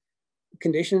sanitation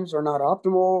conditions are not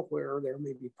optimal, where there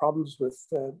may be problems with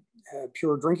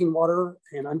pure drinking water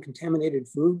and uncontaminated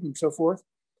food and so forth.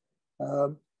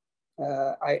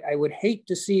 I would hate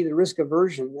to see the risk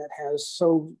aversion that has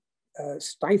so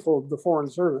stifled the Foreign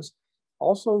Service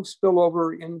also spill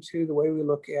over into the way we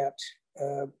look at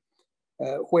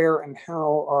where and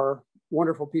how our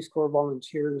wonderful Peace Corps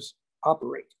volunteers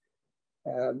operate.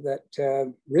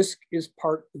 That risk is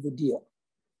part of the deal.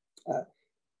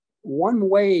 One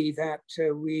way that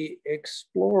we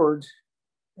explored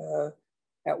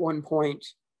at one point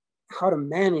how to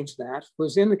manage that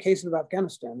was in the case of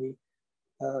Afghanistan.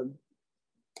 The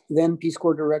then Peace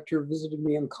Corps director visited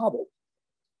me in Kabul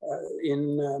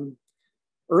in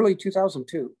early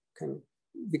 2002, kind of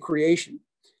the creation.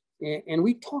 And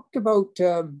we talked about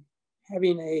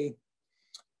having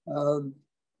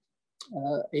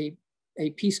a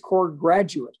Peace Corps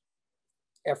graduate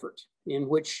effort in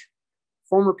which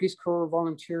former Peace Corps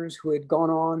volunteers who had gone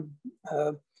on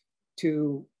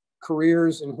to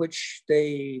careers in which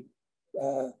they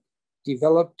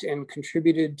developed and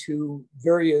contributed to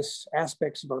various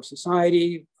aspects of our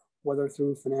society, whether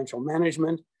through financial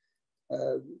management,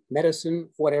 medicine,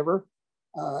 whatever,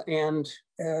 and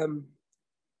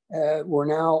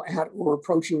we're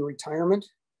approaching retirement.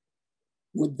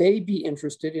 Would they be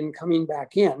interested in coming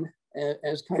back in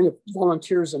as kind of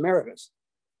volunteers emeritus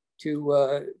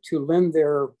to lend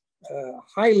their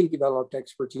highly developed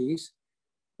expertise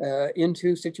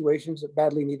into situations that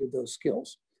badly needed those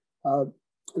skills?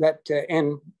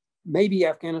 And maybe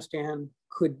Afghanistan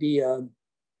could be a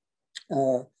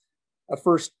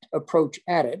first approach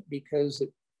at it, because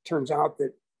it turns out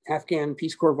that Afghan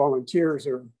Peace Corps volunteers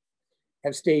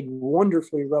have stayed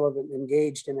wonderfully relevant and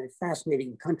engaged in a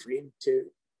fascinating country, and to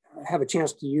have a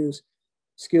chance to use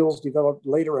skills developed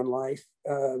later in life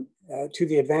to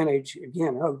the advantage,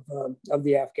 again, of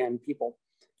the Afghan people.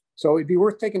 So it'd be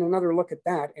worth taking another look at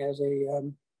that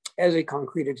as a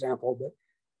concrete example. But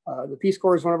the Peace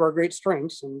Corps is one of our great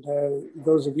strengths, and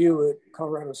those of you at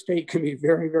Colorado State can be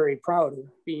very, very proud of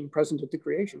being present at the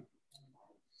creation.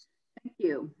 Thank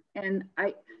you. And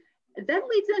that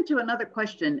leads into another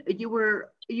question. You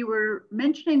were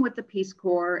mentioning with the Peace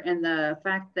Corps and the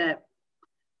fact that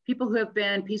people who have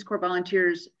been Peace Corps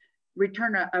volunteers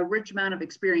return a rich amount of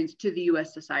experience to the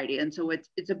U.S. society. And so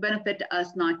it's a benefit to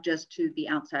us, not just to the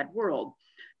outside world.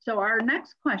 So our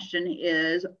next question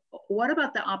is, what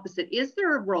about the opposite? Is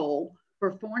there a role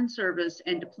for foreign service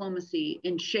and diplomacy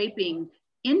in shaping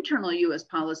internal U.S.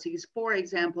 policies, for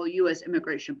example, U.S.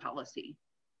 immigration policy?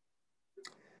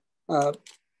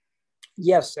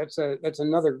 Yes, that's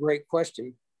another great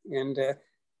question. And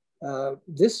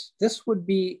this would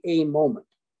be a moment.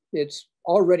 It's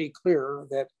already clear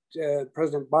that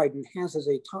President Biden has as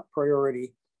a top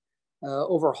priority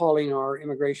overhauling our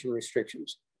immigration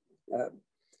restrictions,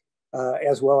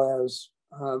 as well as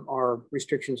our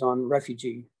restrictions on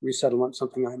refugee resettlement,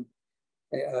 something I'm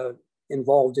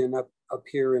involved in up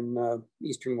here in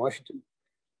Eastern Washington.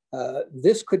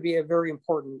 This could be a very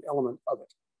important element of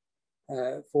it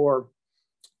for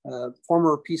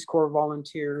former Peace Corps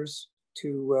volunteers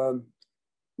to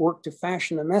work to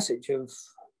fashion a message of,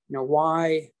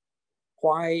 why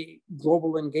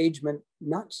global engagement,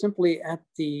 not simply at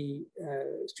the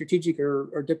strategic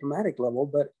or diplomatic level,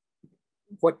 but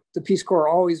what the Peace Corps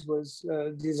always was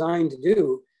designed to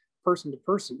do, person to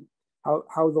person,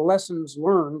 how the lessons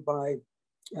learned by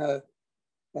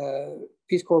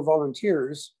Peace Corps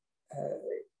volunteers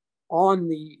on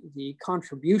the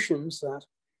contributions that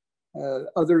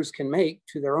others can make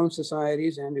to their own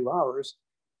societies and to ours.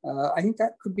 I think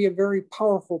that could be a very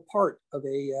powerful part of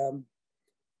a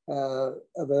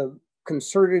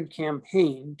concerted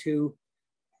campaign to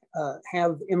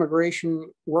have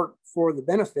immigration work for the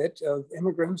benefit of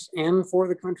immigrants and for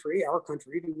the country, our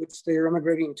country, to which they are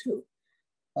immigrating to.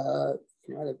 The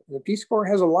Peace Corps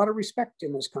has a lot of respect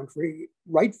in this country,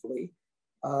 rightfully,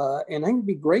 and I think it'd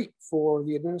be great for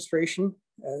the administration.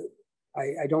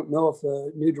 I don't know if a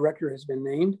new director has been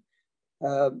named,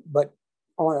 but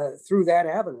through that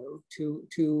avenue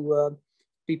to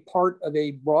be part of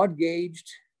a broad-gauged,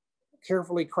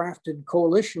 carefully crafted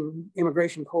coalition,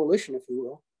 immigration coalition, if you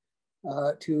will,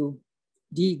 to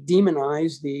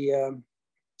demonize the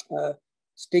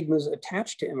stigmas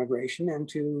attached to immigration and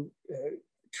to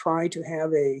try to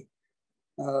have a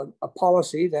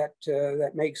policy that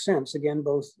makes sense, again,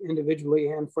 both individually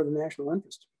and for the national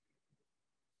interest.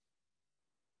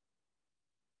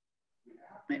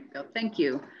 Thank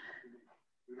you.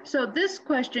 So this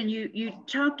question, you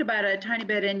talked about a tiny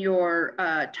bit in your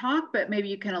talk, but maybe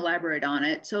you can elaborate on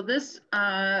it. So this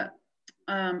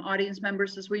audience member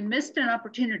says, we missed an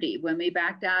opportunity when we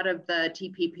backed out of the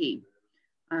TPP.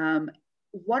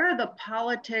 What are the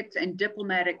politics and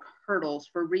diplomatic hurdles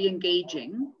for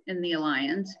re-engaging in the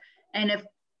alliance? And if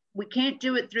we can't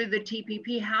do it through the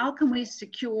TPP, how can we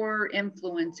secure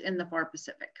influence in the far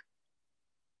Pacific?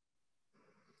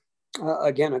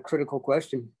 Again, a critical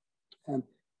question.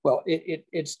 Well,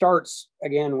 it starts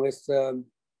again with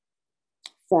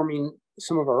forming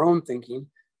some of our own thinking,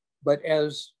 but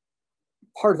as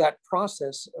part of that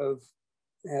process of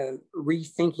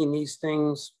rethinking these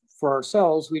things for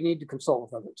ourselves, we need to consult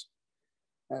with others.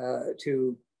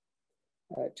 to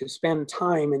spend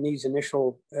time in these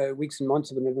initial weeks and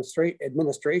months of an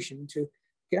administration to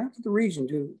get out to the region,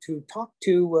 to talk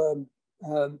to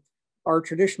our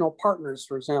traditional partners,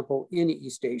 for example, in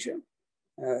East Asia.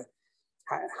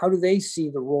 How do they see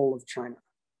the role of China?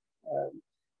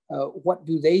 What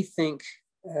do they think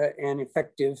an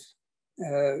effective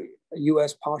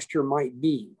US posture might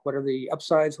be? What are the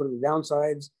upsides? What are the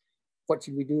downsides? What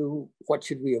should we do? What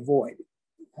should we avoid?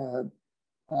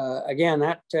 Again,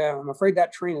 I'm afraid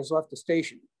that train has left the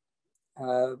station.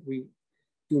 We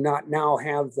do not now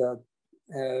have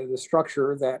the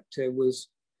structure that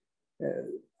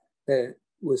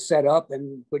was set up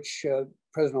and which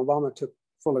President Obama took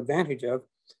full advantage of.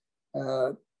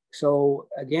 So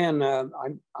again,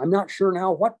 I'm not sure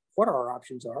now what our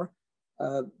options are,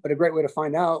 but a great way to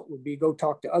find out would be go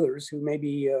talk to others who may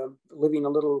be living a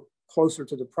little closer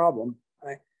to the problem.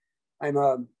 I'm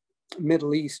a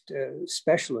Middle East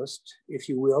specialist, if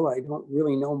you will. I don't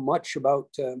really know much about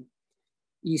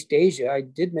East Asia. I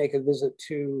did make a visit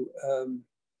to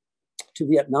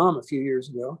Vietnam a few years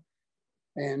ago,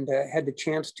 and had the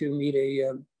chance to meet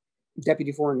a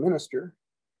deputy foreign minister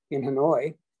in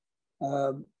Hanoi,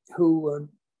 who,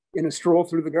 in a stroll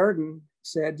through the garden,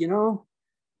 said, you know,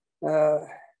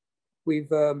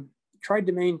 we've tried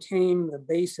to maintain the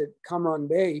base at Cam Ranh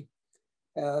Bay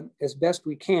as best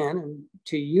we can and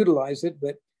to utilize it,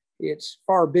 but it's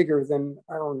far bigger than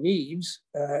our needs.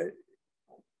 Do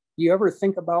you ever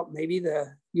think about maybe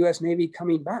the US Navy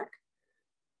coming back?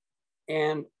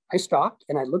 And I stopped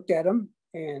and I looked at him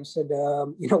and said,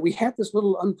 you know, we had this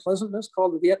little unpleasantness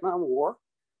called the Vietnam War.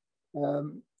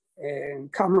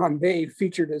 And Cam Ranh Bay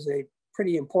featured as a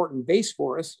pretty important base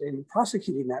for us in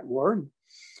prosecuting that war. And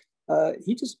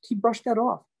he brushed that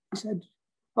off. He said,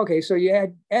 okay, so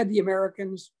you add the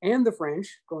Americans and the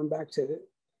French, going back to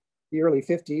the early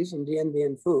 50s and Dien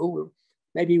Bien Phu,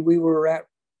 maybe we were at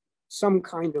some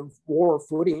kind of war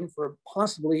footing for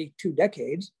possibly 2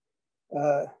 decades.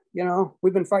 You know,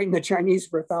 we've been fighting the Chinese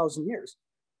for 1,000 years.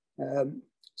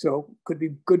 So could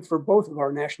be good for both of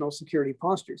our national security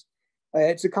postures.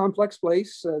 It's a complex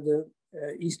place, the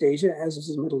East Asia, as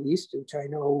is the Middle East, which I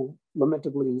know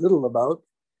lamentably little about,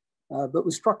 but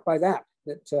was struck by that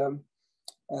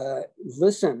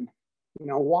listen, you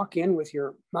know, walk in with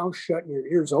your mouth shut and your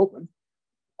ears open,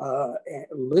 and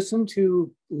listen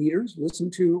to leaders, listen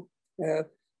to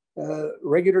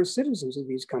regular citizens of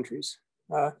these countries.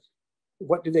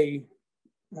 What do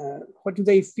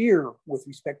they fear with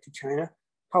respect to China?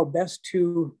 How best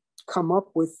to come up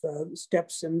with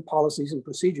steps and policies and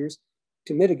procedures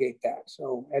to mitigate that.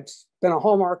 So it's been a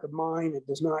hallmark of mine. It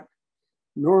does not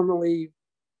normally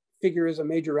figure as a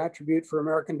major attribute for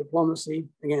American diplomacy.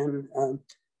 Again,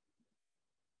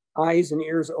 eyes and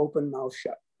ears open, mouth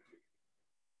shut.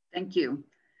 Thank you.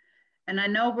 And I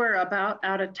know we're about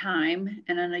out of time,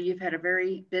 and I know you've had a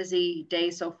very busy day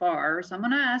so far. So I'm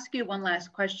going to ask you one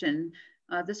last question.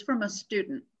 This from a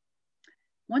student.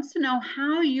 Wants to know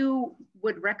how you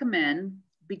would recommend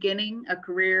beginning a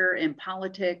career in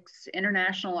politics,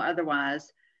 international or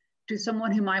otherwise, to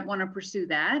someone who might want to pursue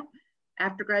that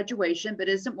after graduation, but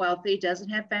isn't wealthy, doesn't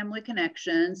have family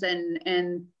connections, and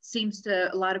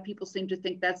a lot of people seem to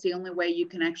think that's the only way you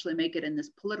can actually make it in this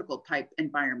political type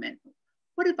environment.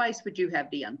 What advice would you have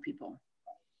to young people?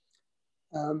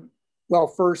 Well,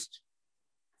 first,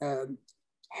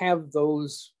 have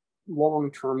those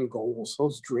long-term goals,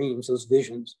 those dreams, those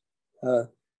visions.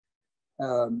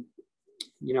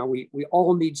 You know, we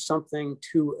all need something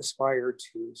to aspire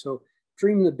to. So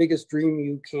dream the biggest dream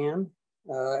you can.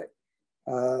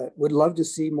 Would love to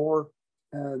see more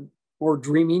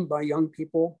dreaming by young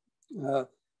people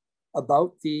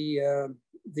about the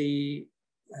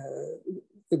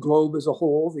globe as a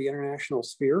whole, the international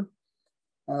sphere.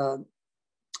 And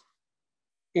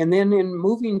then in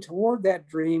moving toward that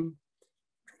dream,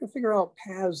 try to figure out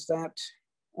paths that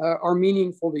are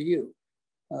meaningful to you.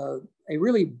 A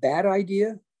really bad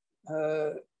idea,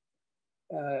 for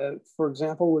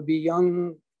example, would be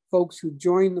young folks who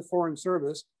join the Foreign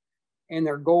Service and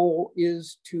their goal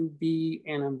is to be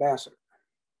an ambassador.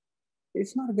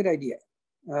 It's not a good idea.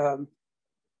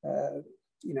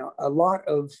 You know, a lot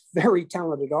of very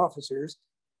talented officers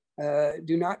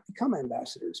do not become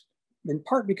ambassadors, in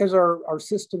part because our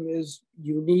system is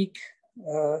unique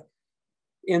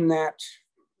in that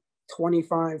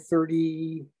 25,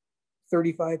 30,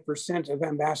 35% of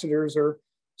ambassadors are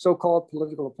so-called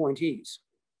political appointees,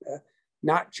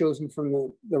 not chosen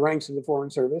from the ranks of the Foreign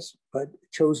Service, but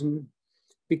chosen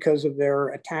because of their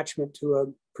attachment to a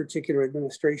particular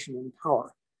administration and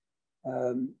power.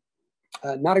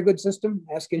 Not a good system,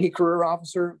 ask any career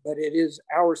officer, but it is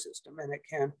our system, and it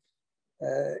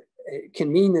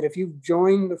can mean that if you've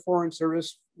joined the Foreign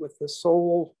Service with the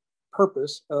sole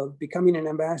purpose of becoming an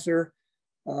ambassador,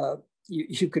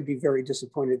 you could be very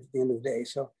disappointed at the end of the day.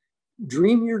 So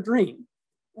dream your dream,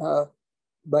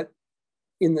 but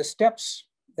in the steps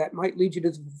that might lead you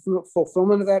to the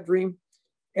fulfillment of that dream,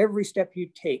 every step you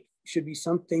take should be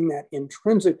something that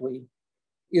intrinsically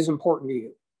is important to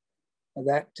you.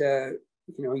 That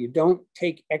you don't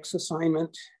take X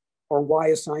assignment or Y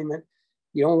assignment.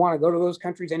 You don't want to go to those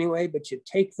countries anyway, but you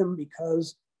take them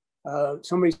because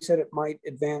somebody said it might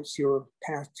advance your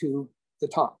path to the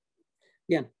top.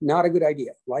 Again, not a good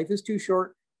idea. Life is too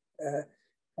short.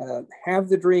 Have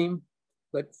the dream,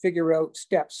 but figure out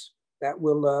steps that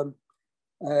will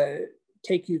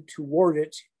take you toward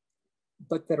it,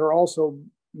 but that are also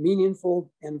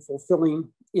meaningful and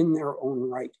fulfilling in their own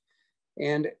right.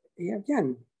 And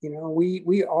again,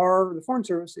 we are, the Foreign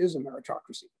Service is a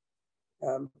meritocracy.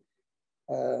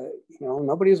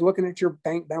 Nobody's looking at your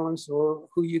bank balance or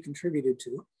who you contributed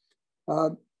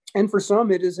to. And for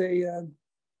some, it is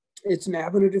it's an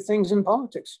avenue to things in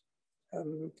politics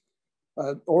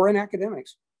or in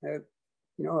academics.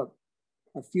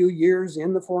 A few years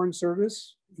in the Foreign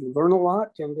Service, you learn a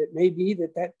lot, and it may be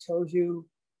that tells you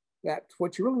that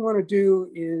what you really want to do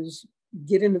is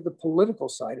get into the political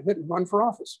side of it and run for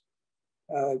office.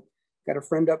 Got a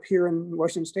friend up here in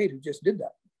Washington State who just did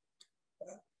that.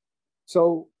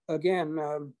 So again,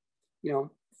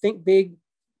 think big,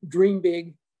 dream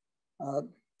big,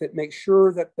 but make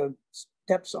sure that the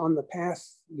steps on the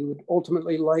path you would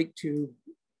ultimately like to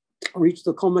reach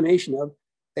the culmination of,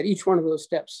 that each one of those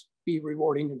steps be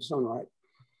rewarding in its own right.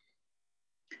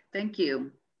 Thank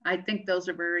you. I think those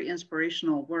are very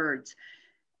inspirational words.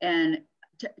 And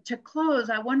to close,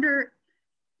 I wonder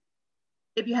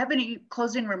if you have any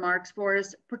closing remarks for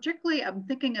us. Particularly, I'm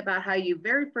thinking about how you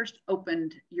very first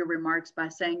opened your remarks by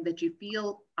saying that you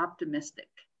feel optimistic.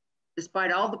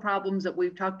 Despite all the problems that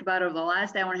we've talked about over the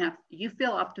last hour and a half, you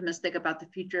feel optimistic about the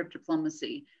future of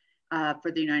diplomacy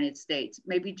for the United States.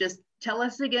 Maybe just tell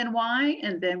us again why,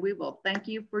 and then we will thank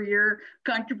you for your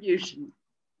contribution.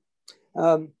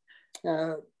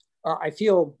 I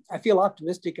feel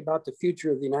optimistic about the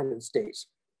future of the United States.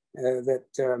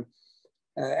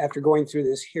 After going through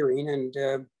this hearing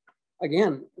and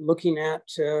again looking at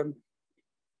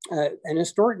an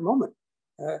historic moment.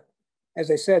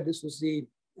 As I said, this was the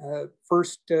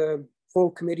first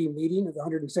full committee meeting of the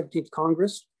 117th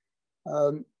Congress,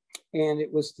 and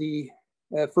it was the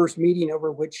first meeting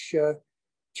over which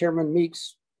Chairman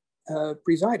Meeks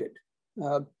presided.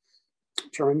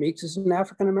 Chairman Meeks is an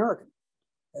African American.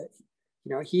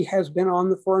 He has been on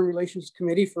the Foreign Relations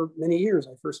Committee for many years.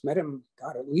 I first met him,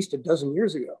 God, at least a dozen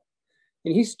years ago.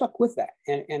 And he's stuck with that.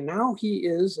 And now he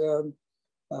is a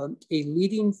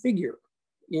leading figure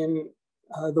in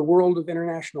the world of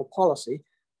international policy.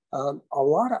 I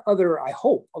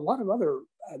hope a lot of other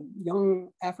young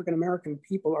African-American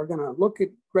people are gonna look at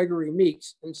Gregory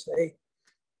Meeks and say,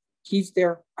 he's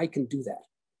there, I can do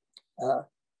that.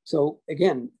 So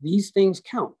again, these things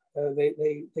count.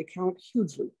 They count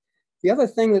hugely. The other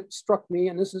thing that struck me,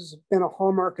 and this has been a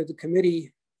hallmark of the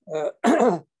committee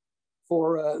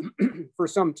for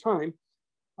some time,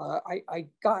 I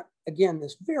got, again,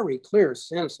 this very clear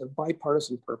sense of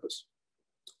bipartisan purpose.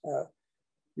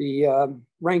 The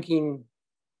ranking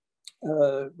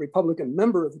Republican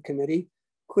member of the committee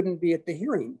couldn't be at the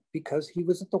hearing because he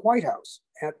was at the White House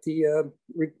at the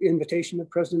invitation of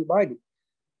President Biden.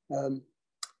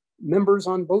 Members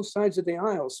on both sides of the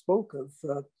aisle spoke of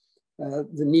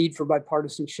the need for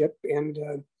bipartisanship and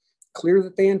clear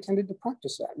that they intended to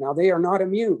practice that. Now, they are not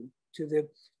immune to the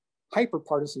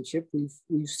hyper-partisanship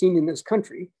we've seen in this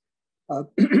country,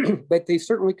 but they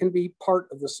certainly can be part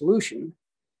of the solution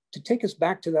to take us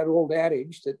back to that old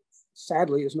adage that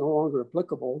sadly is no longer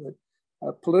applicable,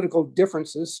 that political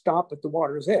differences stop at the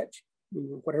water's edge.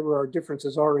 Whatever our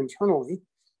differences are internally,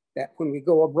 that when we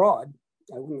go abroad,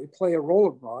 when we play a role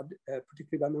abroad,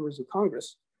 particularly by members of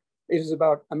Congress, it is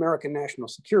about American national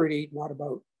security, not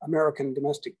about American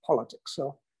domestic politics.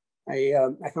 So I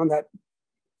found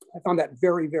that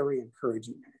very, very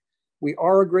encouraging. We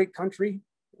are a great country.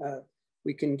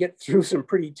 We can get through some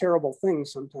pretty terrible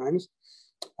things sometimes.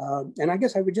 And I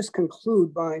guess I would just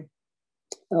conclude by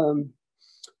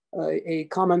a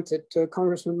comment that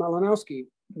Congressman Malinowski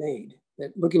made,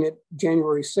 that looking at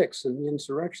January 6th and the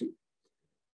insurrection.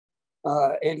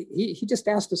 And he just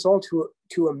asked us all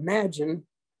to imagine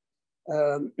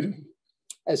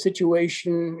a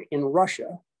situation in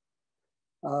Russia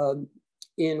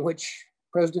in which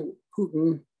President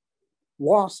Putin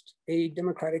lost a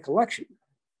democratic election.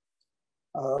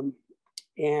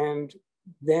 And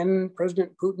then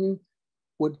President Putin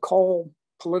would call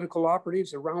political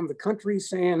operatives around the country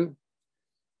saying,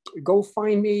 go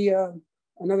find me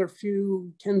another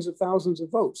few tens of thousands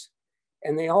of votes.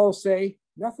 And they all say,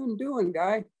 nothing doing,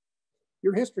 guy.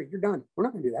 Your history, you're done. We're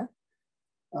not gonna do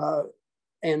that.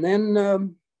 And then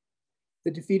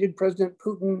the defeated President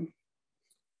Putin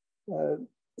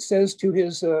says to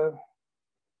his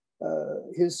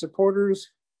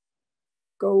supporters,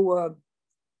 go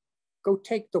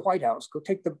take the White House, go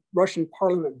take the Russian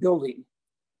Parliament building,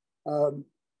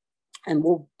 and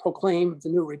we'll proclaim the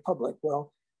new republic.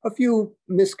 Well, a few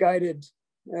misguided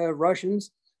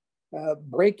Russians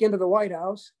break into the White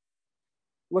House,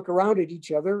 look around at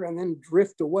each other, and then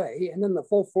drift away. And then the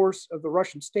full force of the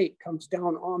Russian state comes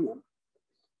down on them.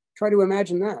 Try to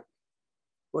imagine that.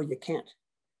 Well, you can't,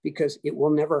 because it will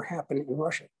never happen in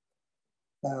Russia.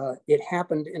 It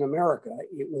happened in America.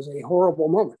 It was a horrible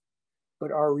moment,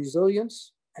 but our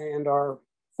resilience and our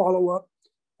follow-up,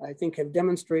 I think, have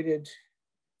demonstrated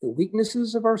the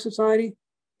weaknesses of our society,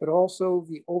 but also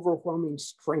the overwhelming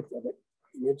strength of it.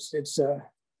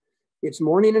 It's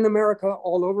morning in America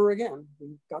all over again.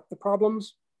 We've got the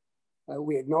problems,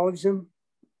 we acknowledge them,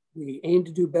 we aim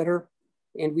to do better,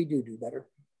 and we do better.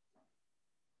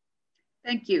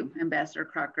 Thank you, Ambassador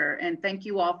Crocker, and thank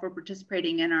you all for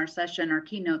participating in our session, our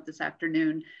keynote this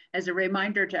afternoon. As a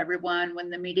reminder to everyone,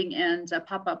 when the meeting ends, a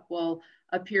pop-up will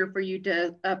appear for you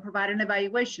to provide an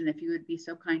evaluation, if you would be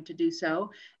so kind to do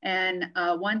so. And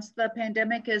once the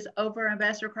pandemic is over,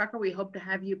 Ambassador Crocker, we hope to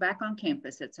have you back on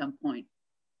campus at some point.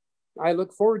 I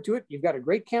look forward to it. You've got a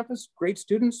great campus, great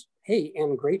students, hey,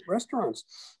 and great restaurants.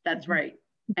 That's right,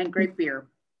 and great beer.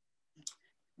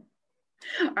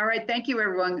 All right, thank you,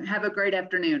 everyone. Have a great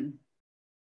afternoon.